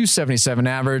B, 277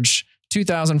 average,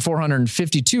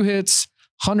 2,452 hits,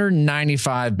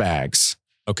 195 bags.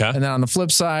 Okay. And then on the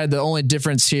flip side, the only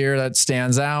difference here that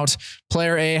stands out,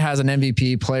 player A has an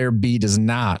MVP, player B does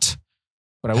not.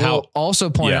 But I will also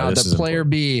point out that player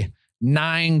B,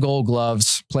 9 gold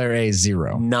gloves, player A,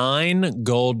 0. 9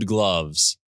 gold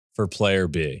gloves for player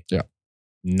B. Yeah.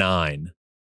 9.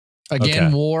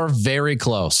 Again, WAR very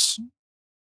close.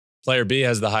 Player B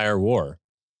has the higher WAR.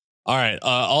 All right.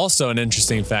 Also, an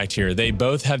interesting fact here: they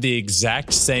both have the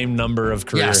exact same number of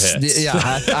career hits.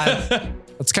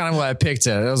 That's kind of why I picked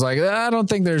it. I was like, I don't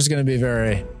think there's going to be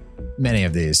very many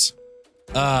of these.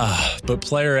 But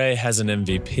player A has an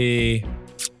MVP.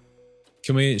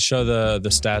 Can we show the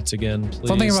stats again, please?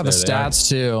 Something about the stats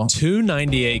too.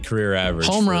 298 career average.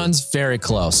 Home runs very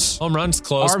close. Home runs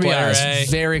close. RBIs Player A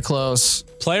very close.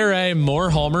 Player A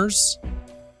more homers.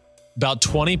 About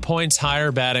 20 points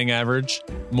higher batting average,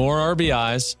 more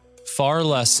RBIs, far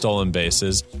less stolen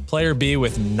bases. Player B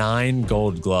with 9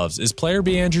 gold gloves. Is player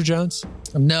B Andrew Jones?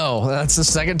 No, that's the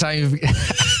second time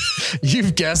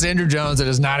you've guessed Andrew Jones. It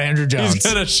is not Andrew Jones. He's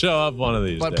going to show up one of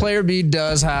these But days. player B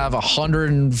does have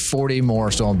 140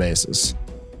 more stolen bases.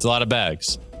 It's a lot of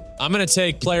bags. I'm going to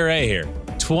take player A here.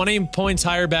 20 points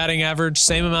higher batting average,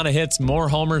 same amount of hits, more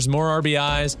homers, more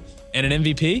RBIs, and an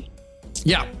MVP?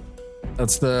 Yeah.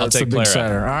 That's the big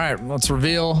setter. All right, let's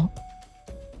reveal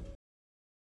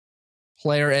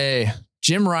player A,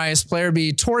 Jim Rice. Player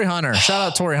B, Torrey Hunter. Shout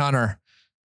out Torrey Hunter.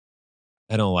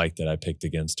 I don't like that I picked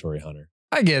against Torrey Hunter.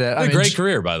 I get it. Great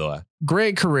career, by the way.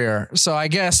 Great career. So I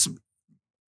guess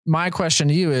my question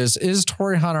to you is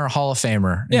Torrey Hunter a Hall of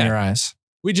Famer in your eyes?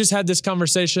 We just had this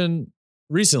conversation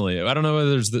recently. I don't know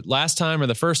whether it was the last time or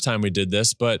the first time we did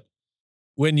this, but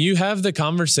when you have the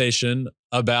conversation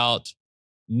about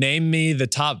name me the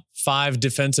top 5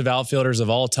 defensive outfielders of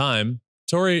all time,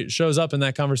 Torrey shows up in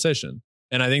that conversation.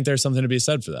 And I think there's something to be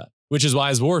said for that, which is why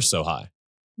his WAR is so high.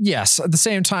 Yes. At the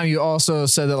same time, you also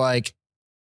said that like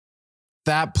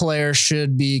that player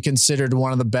should be considered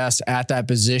one of the best at that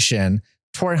position.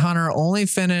 Torrey Hunter only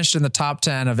finished in the top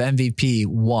 10 of MVP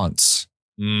once.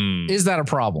 Is that a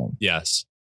problem? Yes.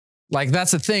 Like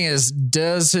that's the thing is,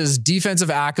 does his defensive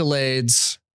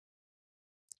accolades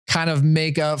kind of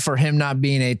make up for him not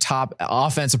being a top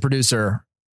offensive producer?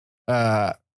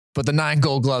 But the 9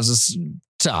 gold gloves is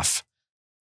tough.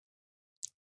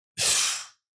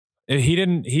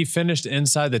 He finished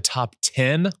inside the top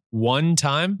 10 one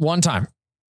time. One time.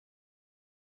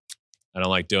 I don't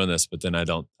like doing this, but then I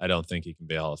don't think he can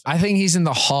be a Hall of Famer. I think he's in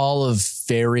the Hall of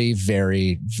very,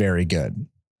 very, very good.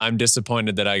 I'm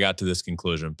disappointed that I got to this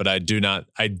conclusion, but I do not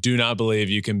believe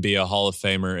you can be a Hall of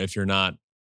Famer if you're not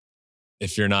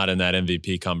in that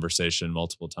MVP conversation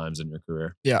multiple times in your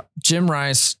career. Yeah. Jim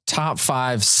Rice, top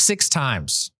 5, 6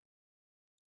 times.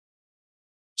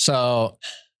 So,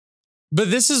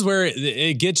 but this is where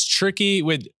it gets tricky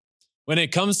when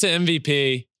it comes to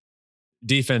MVP,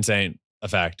 defense ain't a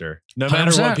factor. No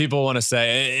matter 100%. what people want to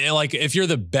say. Like if you're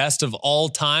the best of all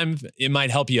time, it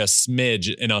might help you a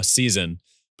smidge in a season,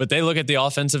 but they look at the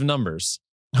offensive numbers.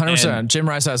 100%. Jim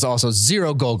Rice has also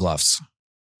 0 gold gloves.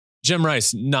 Jim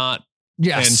Rice, not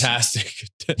fantastic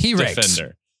he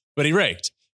defender, but he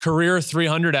raked. Career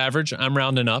 300 average. I'm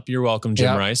rounding up. You're welcome,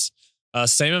 Jim Rice.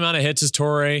 Same amount of hits as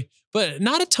Torrey, but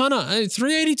not a ton of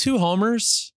 382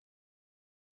 homers.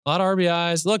 A lot of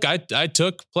RBIs. Look, I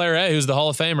took player A, who's the Hall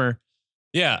of Famer.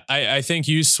 Yeah, I think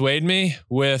you swayed me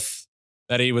with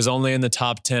that he was only in the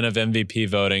top 10 of MVP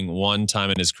voting one time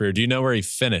in his career. Do you know where he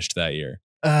finished that year?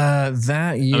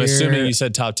 That year. I'm assuming you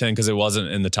said top 10 because it wasn't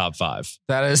in the top 5.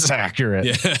 That is accurate.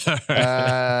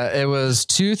 Yeah. It was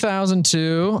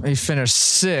 2002. He finished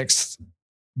 6th.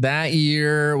 That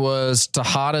year was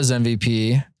Tejada's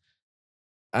MVP.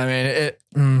 I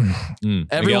mean,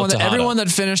 everyone that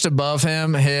finished above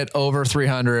him hit over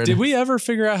 300. Did we ever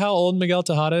figure out how old Miguel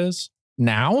Tejada is?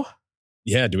 Now?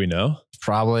 Yeah, do we know?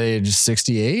 Probably just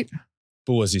 68.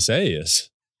 But what does he say he is?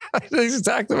 That's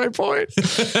exactly my point.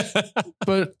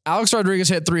 But Alex Rodriguez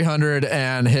hit 300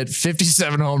 and hit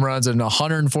 57 home runs and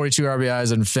 142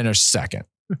 RBIs and finished 2nd.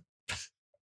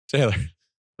 Taylor,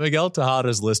 Miguel Tejada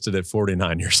is listed at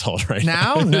 49 years old right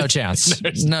now. No chance.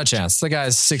 No chance. The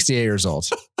guy's 68 years old.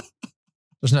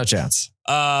 There's no chance.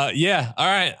 Yeah. All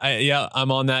right.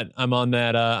 I'm on that. I'm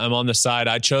on the side.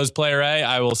 I chose player A.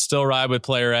 I will still ride with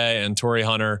player A and Torrey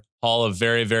Hunter. Hall of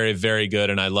very, very, very good.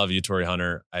 And I love you, Torrey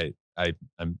Hunter. I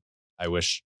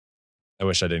wish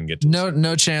I didn't get to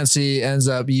no chance he ends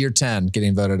up year 10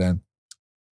 getting voted in.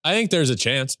 I think there's a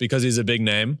chance because he's a big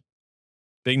name.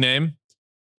 Big name.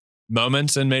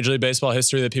 Moments in Major League Baseball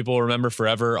history that people will remember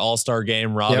forever. All-star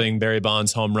game, robbing Barry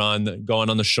Bonds home run,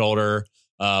 going on the shoulder.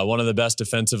 one of the best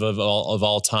defensive of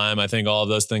all time. I think all of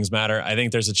those things matter. I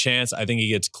think there's a chance. I think he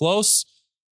gets close.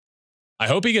 I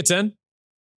hope he gets in.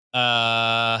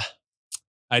 I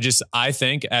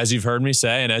think, as you've heard me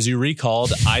say, and as you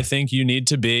recalled, I think you need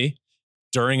to be,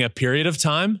 during a period of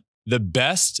time, the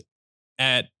best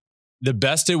at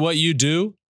what you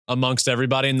do amongst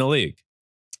everybody in the league.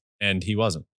 And he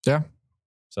wasn't. Yeah.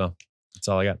 So that's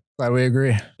all I got. Glad we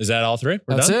agree. Is that all three?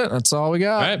 That's done? it. That's all we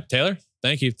got. All right, Taylor.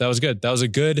 Thank you. That was good. That was a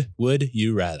good would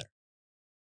you rather.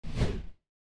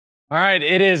 All right,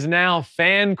 it is now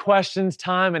fan questions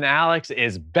time, and Alex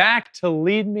is back to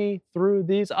lead me through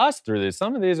these.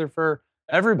 Some of these are for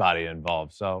everybody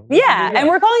involved. So yeah, and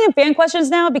we're calling them fan questions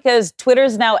now because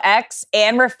Twitter's now X,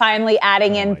 and we're finally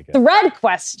adding in thread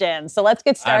questions. So let's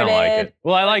get started. I don't like it.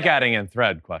 Well, I like adding in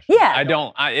thread questions. Yeah.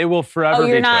 It will forever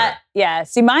be Twitter. Yeah,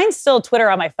 see, mine's still Twitter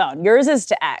on my phone. Yours is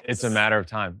to X. It's a matter of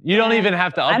time. You don't even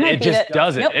have to update. It just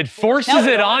does it. Nope. It forces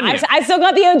it on you. I still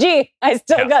got the OG. I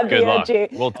still got the good OG. luck.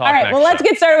 We'll talk All right, next well, let's show.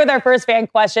 get started with our first fan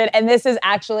question. And this is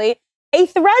actually a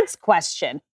threads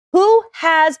question. Who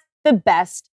has the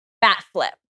best bat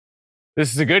flip?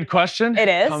 This is a good question. It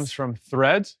is. Comes from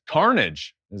Threads.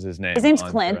 Carnage is his name. His name's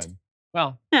on Clint. Thread.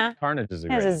 Well, Yeah. Carnage is a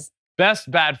This great. is- Best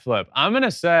bat flip. I'm going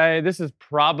to say this is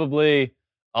probably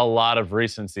a lot of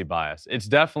recency bias. It's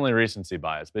definitely recency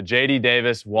bias. But J.D.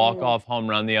 Davis walk-off home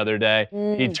run the other day.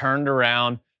 He turned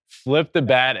around, flipped the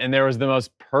bat, and there was the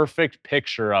most perfect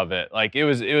picture of it. Like it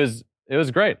was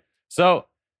great. So,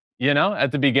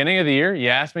 at the beginning of the year, you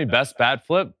asked me best bat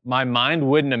flip. My mind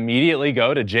wouldn't immediately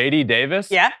go to J.D.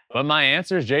 Davis. Yeah. But my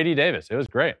answer is J.D. Davis. It was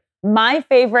great. My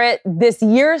favorite this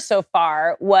year so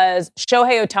far was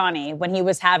Shohei Ohtani when he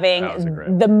was having That was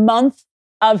great. the month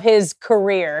of his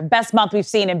career, best month we've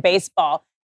seen in baseball.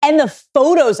 And the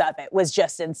photos of it was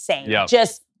just insane. Yep.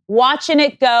 Just watching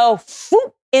it go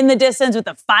whoop, in the distance with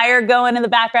the fire going in the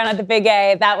background at the Big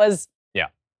A. That was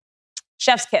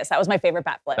chef's kiss. That was my favorite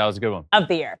bat flip That was a good one. of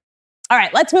the year. All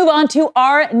right, let's move on to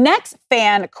our next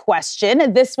fan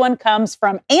question. This one comes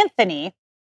from Anthony.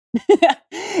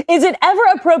 Is it ever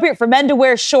appropriate for men to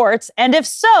wear shorts? And if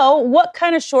so, what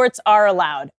kind of shorts are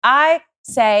allowed? I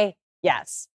say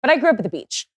yes, but I grew up at the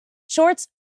beach. Shorts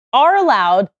are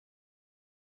allowed,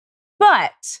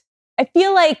 but I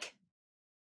feel like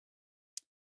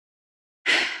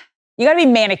you got to be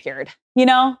manicured,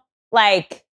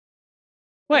 Like,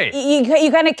 Wait.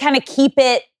 you gotta kind of keep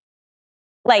it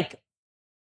like,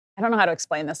 I don't know how to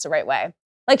explain this the right way.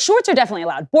 Like shorts are definitely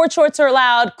allowed. Board shorts are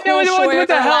allowed. Cool shorts what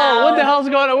the are hell? allowed. What the hell's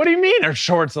going on? What do you mean are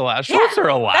shorts allowed? Shorts are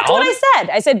allowed. That's what I said.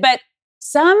 I said, but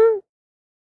some.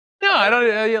 No, I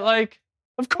don't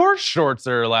of course shorts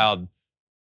are allowed.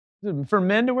 For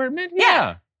men to wear men?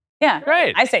 Yeah.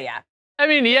 Great. I say yeah. I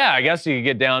mean, yeah, I guess you could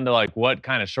get down to like what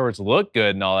kind of shorts look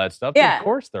good and all that stuff. Yeah. Of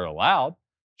course they're allowed.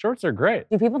 Shorts are great.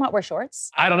 Do people not wear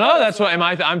shorts? I don't know. That's what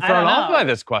I'm thrown off by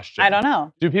this question. I don't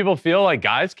know. Do people feel like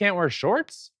guys can't wear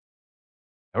shorts?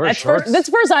 I wear That's shorts.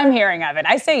 first I'm hearing of it.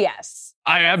 I say yes.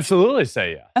 I absolutely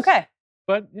say yes. Okay.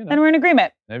 But, Then we're in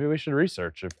agreement. maybe we should rearch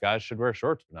if guys should wear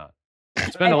shorts or not. I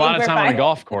Spend a lot think of we're time on a fine.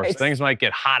 golf course. Right. Things might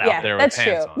get hot Yeah, out there that's with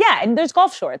pants true. on. Yeah, and there's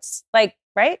golf shorts, like,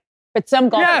 But some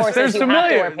golf Yes, courses there's you have to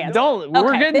familiar. wear pants.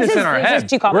 We're getting this in our head.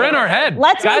 Too We're in complicated. our head.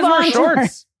 Let's Guys move wear on to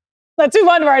shorts. Let's move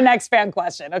on to our next fan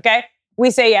question, okay?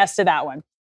 We say yes to that one.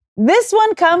 This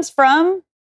one comes from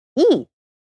E.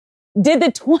 Did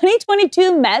the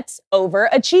 2022 Mets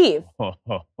overachieve?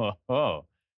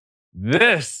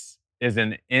 This is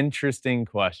an interesting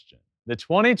question. The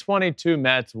 2022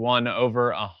 Mets won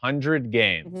over 100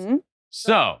 games. Mm-hmm.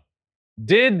 So,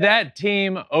 did that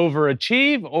team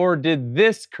overachieve or did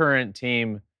this current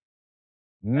team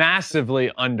massively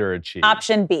underachieve?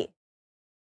 Option B.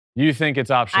 You think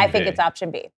it's option B? I think it's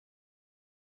option B.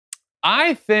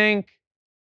 I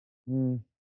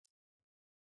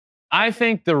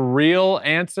think the real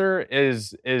answer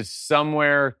is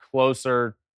somewhere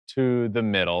closer to the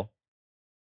middle.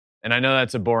 And I know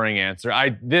that's a boring answer.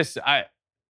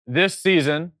 This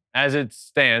season, as it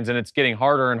stands, and it's getting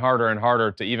harder and harder and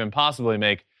harder to even possibly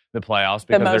make the playoffs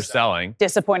because they're selling.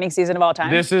 Disappointing season of all time.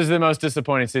 This is the most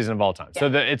disappointing season of all time. Yeah. So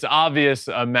it's obvious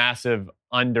a massive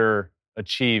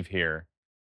underachieve here.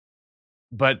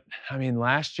 But I mean,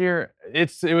 last year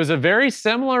it was a very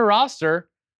similar roster.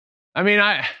 I mean,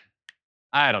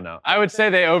 I don't know. I would say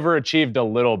they overachieved a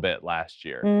little bit last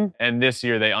year, and this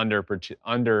year they under.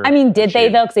 I mean, did they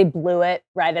though? Because they blew it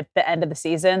right at the end of the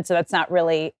season, so that's not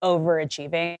really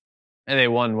overachieving. And they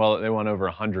won. Well, they won over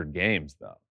 100 games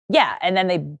though. Yeah, and then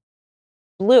they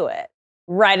blew it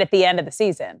right at the end of the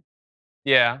season.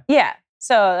 Yeah. Yeah.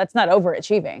 So that's not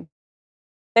overachieving.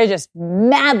 They're just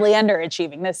madly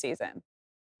underachieving this season.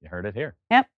 You heard it here.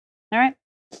 Yep. All right.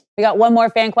 We got one more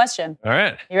fan question. All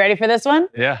right. You ready for this one?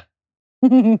 Yeah.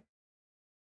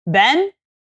 Ben,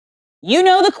 you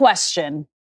know the question.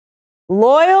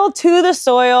 Loyal to the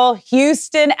soil,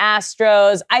 Houston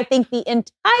Astros. I think the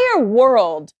entire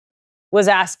world was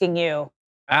asking you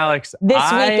Alex,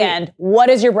 this weekend, what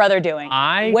is your brother doing?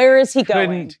 Where is he going?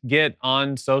 Couldn't get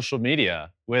on social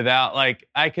media without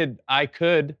I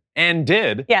could and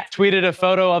did tweeted a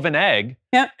photo of an egg.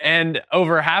 Yep. And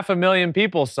over 500,000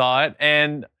 people saw it,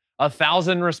 and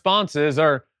 1,000 responses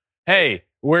are, hey,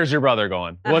 where's your brother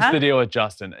going? What's the deal with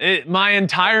Justin? My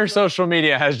entire social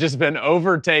media has just been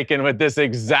overtaken with this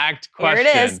exact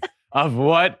question of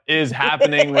what is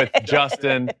happening with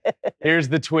Justin. Here's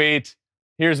the tweet.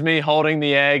 Here's me holding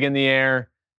the egg in the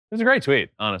air. It was a great tweet,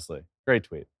 honestly. Great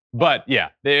tweet. But yeah,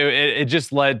 it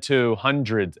just led to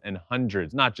hundreds and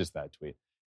hundreds, not just that tweet.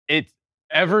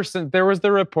 Ever since there was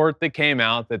the report that came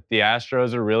out that the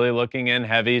Astros are really looking in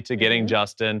heavy to getting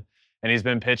Justin, and he's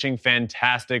been pitching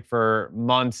fantastic for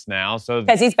months now. So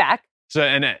because he's back. So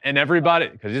and everybody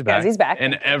because he's back.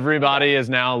 And everybody is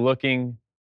now looking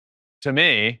to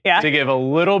me to give a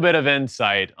little bit of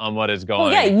insight on what is going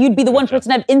on. Well, yeah, you'd be the one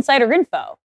person to have insider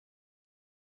info.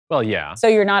 Well, yeah. So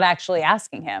you're not actually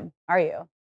asking him, are you?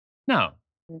 No.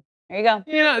 There you go.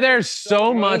 You know, there's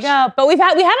so much. But we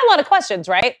had a lot of questions,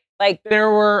 right? There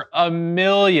were a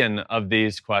million of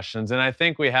these questions, and I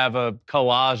think we have a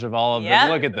collage of all of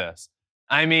them. Look at this.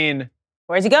 I mean,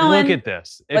 where's he going? Look at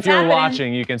this. If you're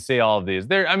watching, you can see all of these.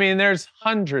 There's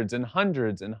hundreds and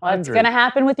hundreds and hundreds. What's going to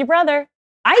happen with your brother?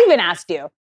 I even asked you.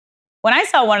 When I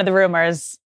saw one of the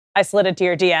rumors, I slid into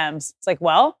your DMs. It's like,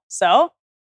 well, so?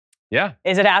 Yeah.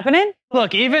 Is it happening?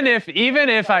 Look, even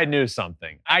if I knew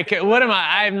something,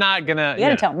 I'm not going to. You got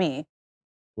to tell me.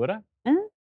 Would I?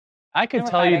 I could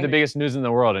tell you the biggest news in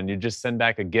the world, and you just send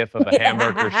back a gif of a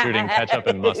hamburger shooting ketchup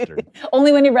and mustard.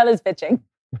 Only when your brother's pitching.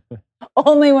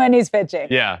 Only when he's pitching.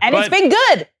 Yeah. And it's been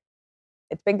good.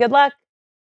 It's been good luck.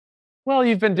 Well,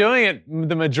 you've been doing it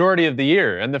the majority of the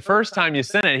year. And the first time you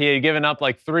sent it, he had given up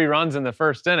 3 runs in the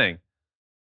first inning.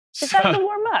 Just had to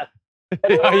warm up.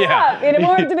 He had to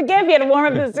warm up to the game. He had to warm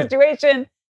up to the situation.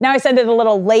 Now I sent it a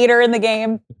little later in the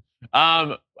game.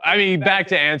 Back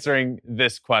to answering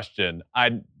this question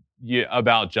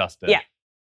about Justin. Yeah.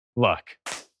 Look,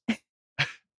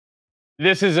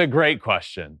 this is a great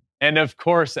question. And of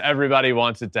course, everybody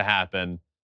wants it to happen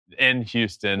in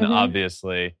Houston,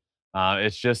 obviously.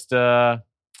 It's just,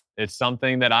 it's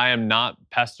something that I am not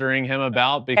pestering him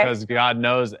about because God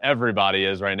knows everybody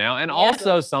is right now. And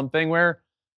also something where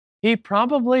he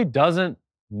probably doesn't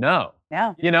know.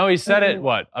 Yeah. You know, he said it,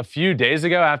 a few days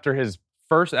ago after his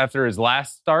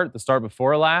last start, the start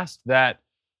before last, that,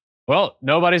 well,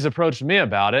 nobody's approached me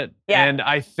about it. Yeah. And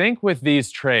I think with these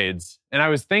trades, and I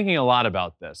was thinking a lot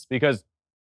about this because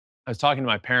I was talking to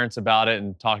my parents about it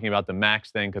and talking about the Max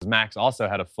thing because Max also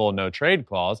had a full no trade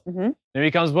clause. And it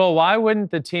becomes, well, why wouldn't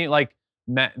the team,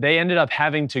 they ended up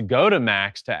having to go to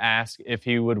Max to ask if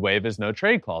he would waive his no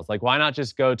trade clause. Why not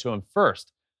just go to him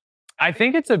first? I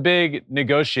think it's a big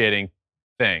negotiating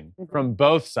thing from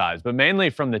both sides, but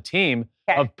mainly from the team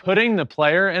of putting the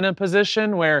player in a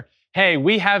position where, hey,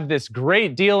 we have this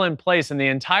great deal in place and the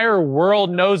entire world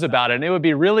knows about it. And it would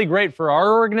be really great for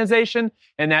our organization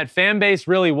and that fan base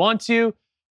really wants you.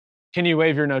 Can you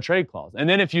waive your no trade clause? And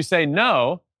then if you say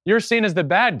no, you're seen as the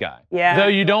bad guy. Yeah. Though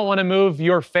you don't want to move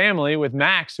your family with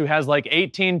Max, who has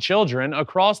 18 children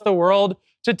across the world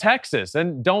to Texas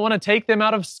and don't want to take them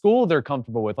out of school they're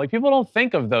comfortable with. People don't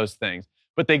think of those things,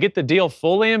 but they get the deal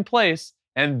fully in place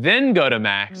and then go to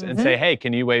Max and say, hey,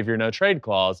 can you waive your no trade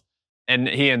clause? And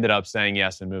he ended up saying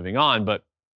yes and moving on. But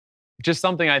just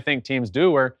something I think teams do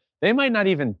where they might not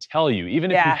even tell you,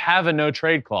 even if you have a no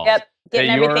trade clause, getting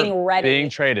everything ready. Being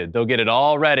traded. They'll get it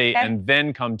all ready and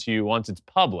then come to you once it's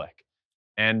public.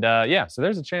 And so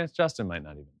there's a chance Justin might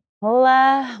not even.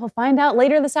 We'll find out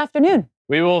later this afternoon.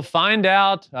 We will find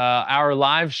out. Our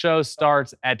live show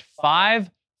starts at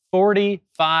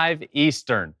 5:45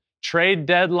 Eastern. Trade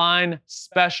deadline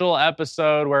special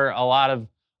episode where a lot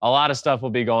of stuff will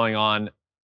be going on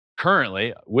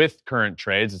currently with current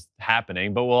trades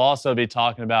happening, but we'll also be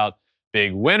talking about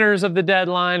big winners of the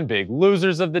deadline, big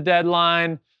losers of the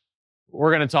deadline. We're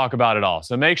going to talk about it all.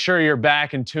 So make sure you're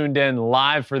back and tuned in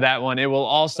live for that one. It will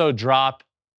also drop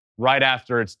right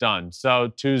after it's done.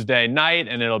 So Tuesday night,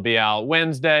 and it'll be out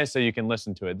Wednesday, so you can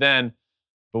listen to it then.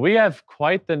 But we have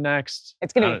quite the next...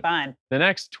 It's going to be fun. The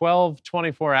next 12,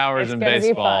 24 hours in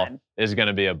baseball is going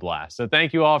to be a blast. So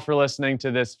thank you all for listening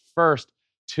to this first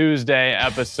Tuesday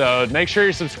episode. Make sure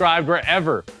you're subscribed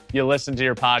wherever you listen to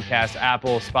your podcast,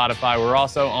 Apple, Spotify. We're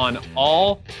also on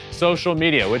all social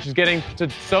media, which is getting to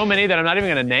so many that I'm not even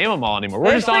going to name them all anymore.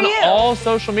 We're just on all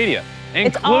social media,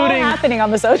 it's all happening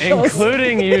on the socials.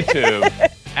 Including YouTube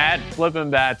at Flippin'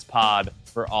 Bats Pod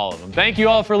for all of them. Thank you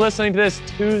all for listening to this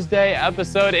Tuesday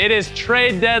episode. It is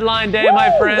trade deadline day,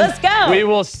 my friends. Let's go. We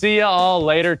will see you all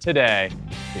later today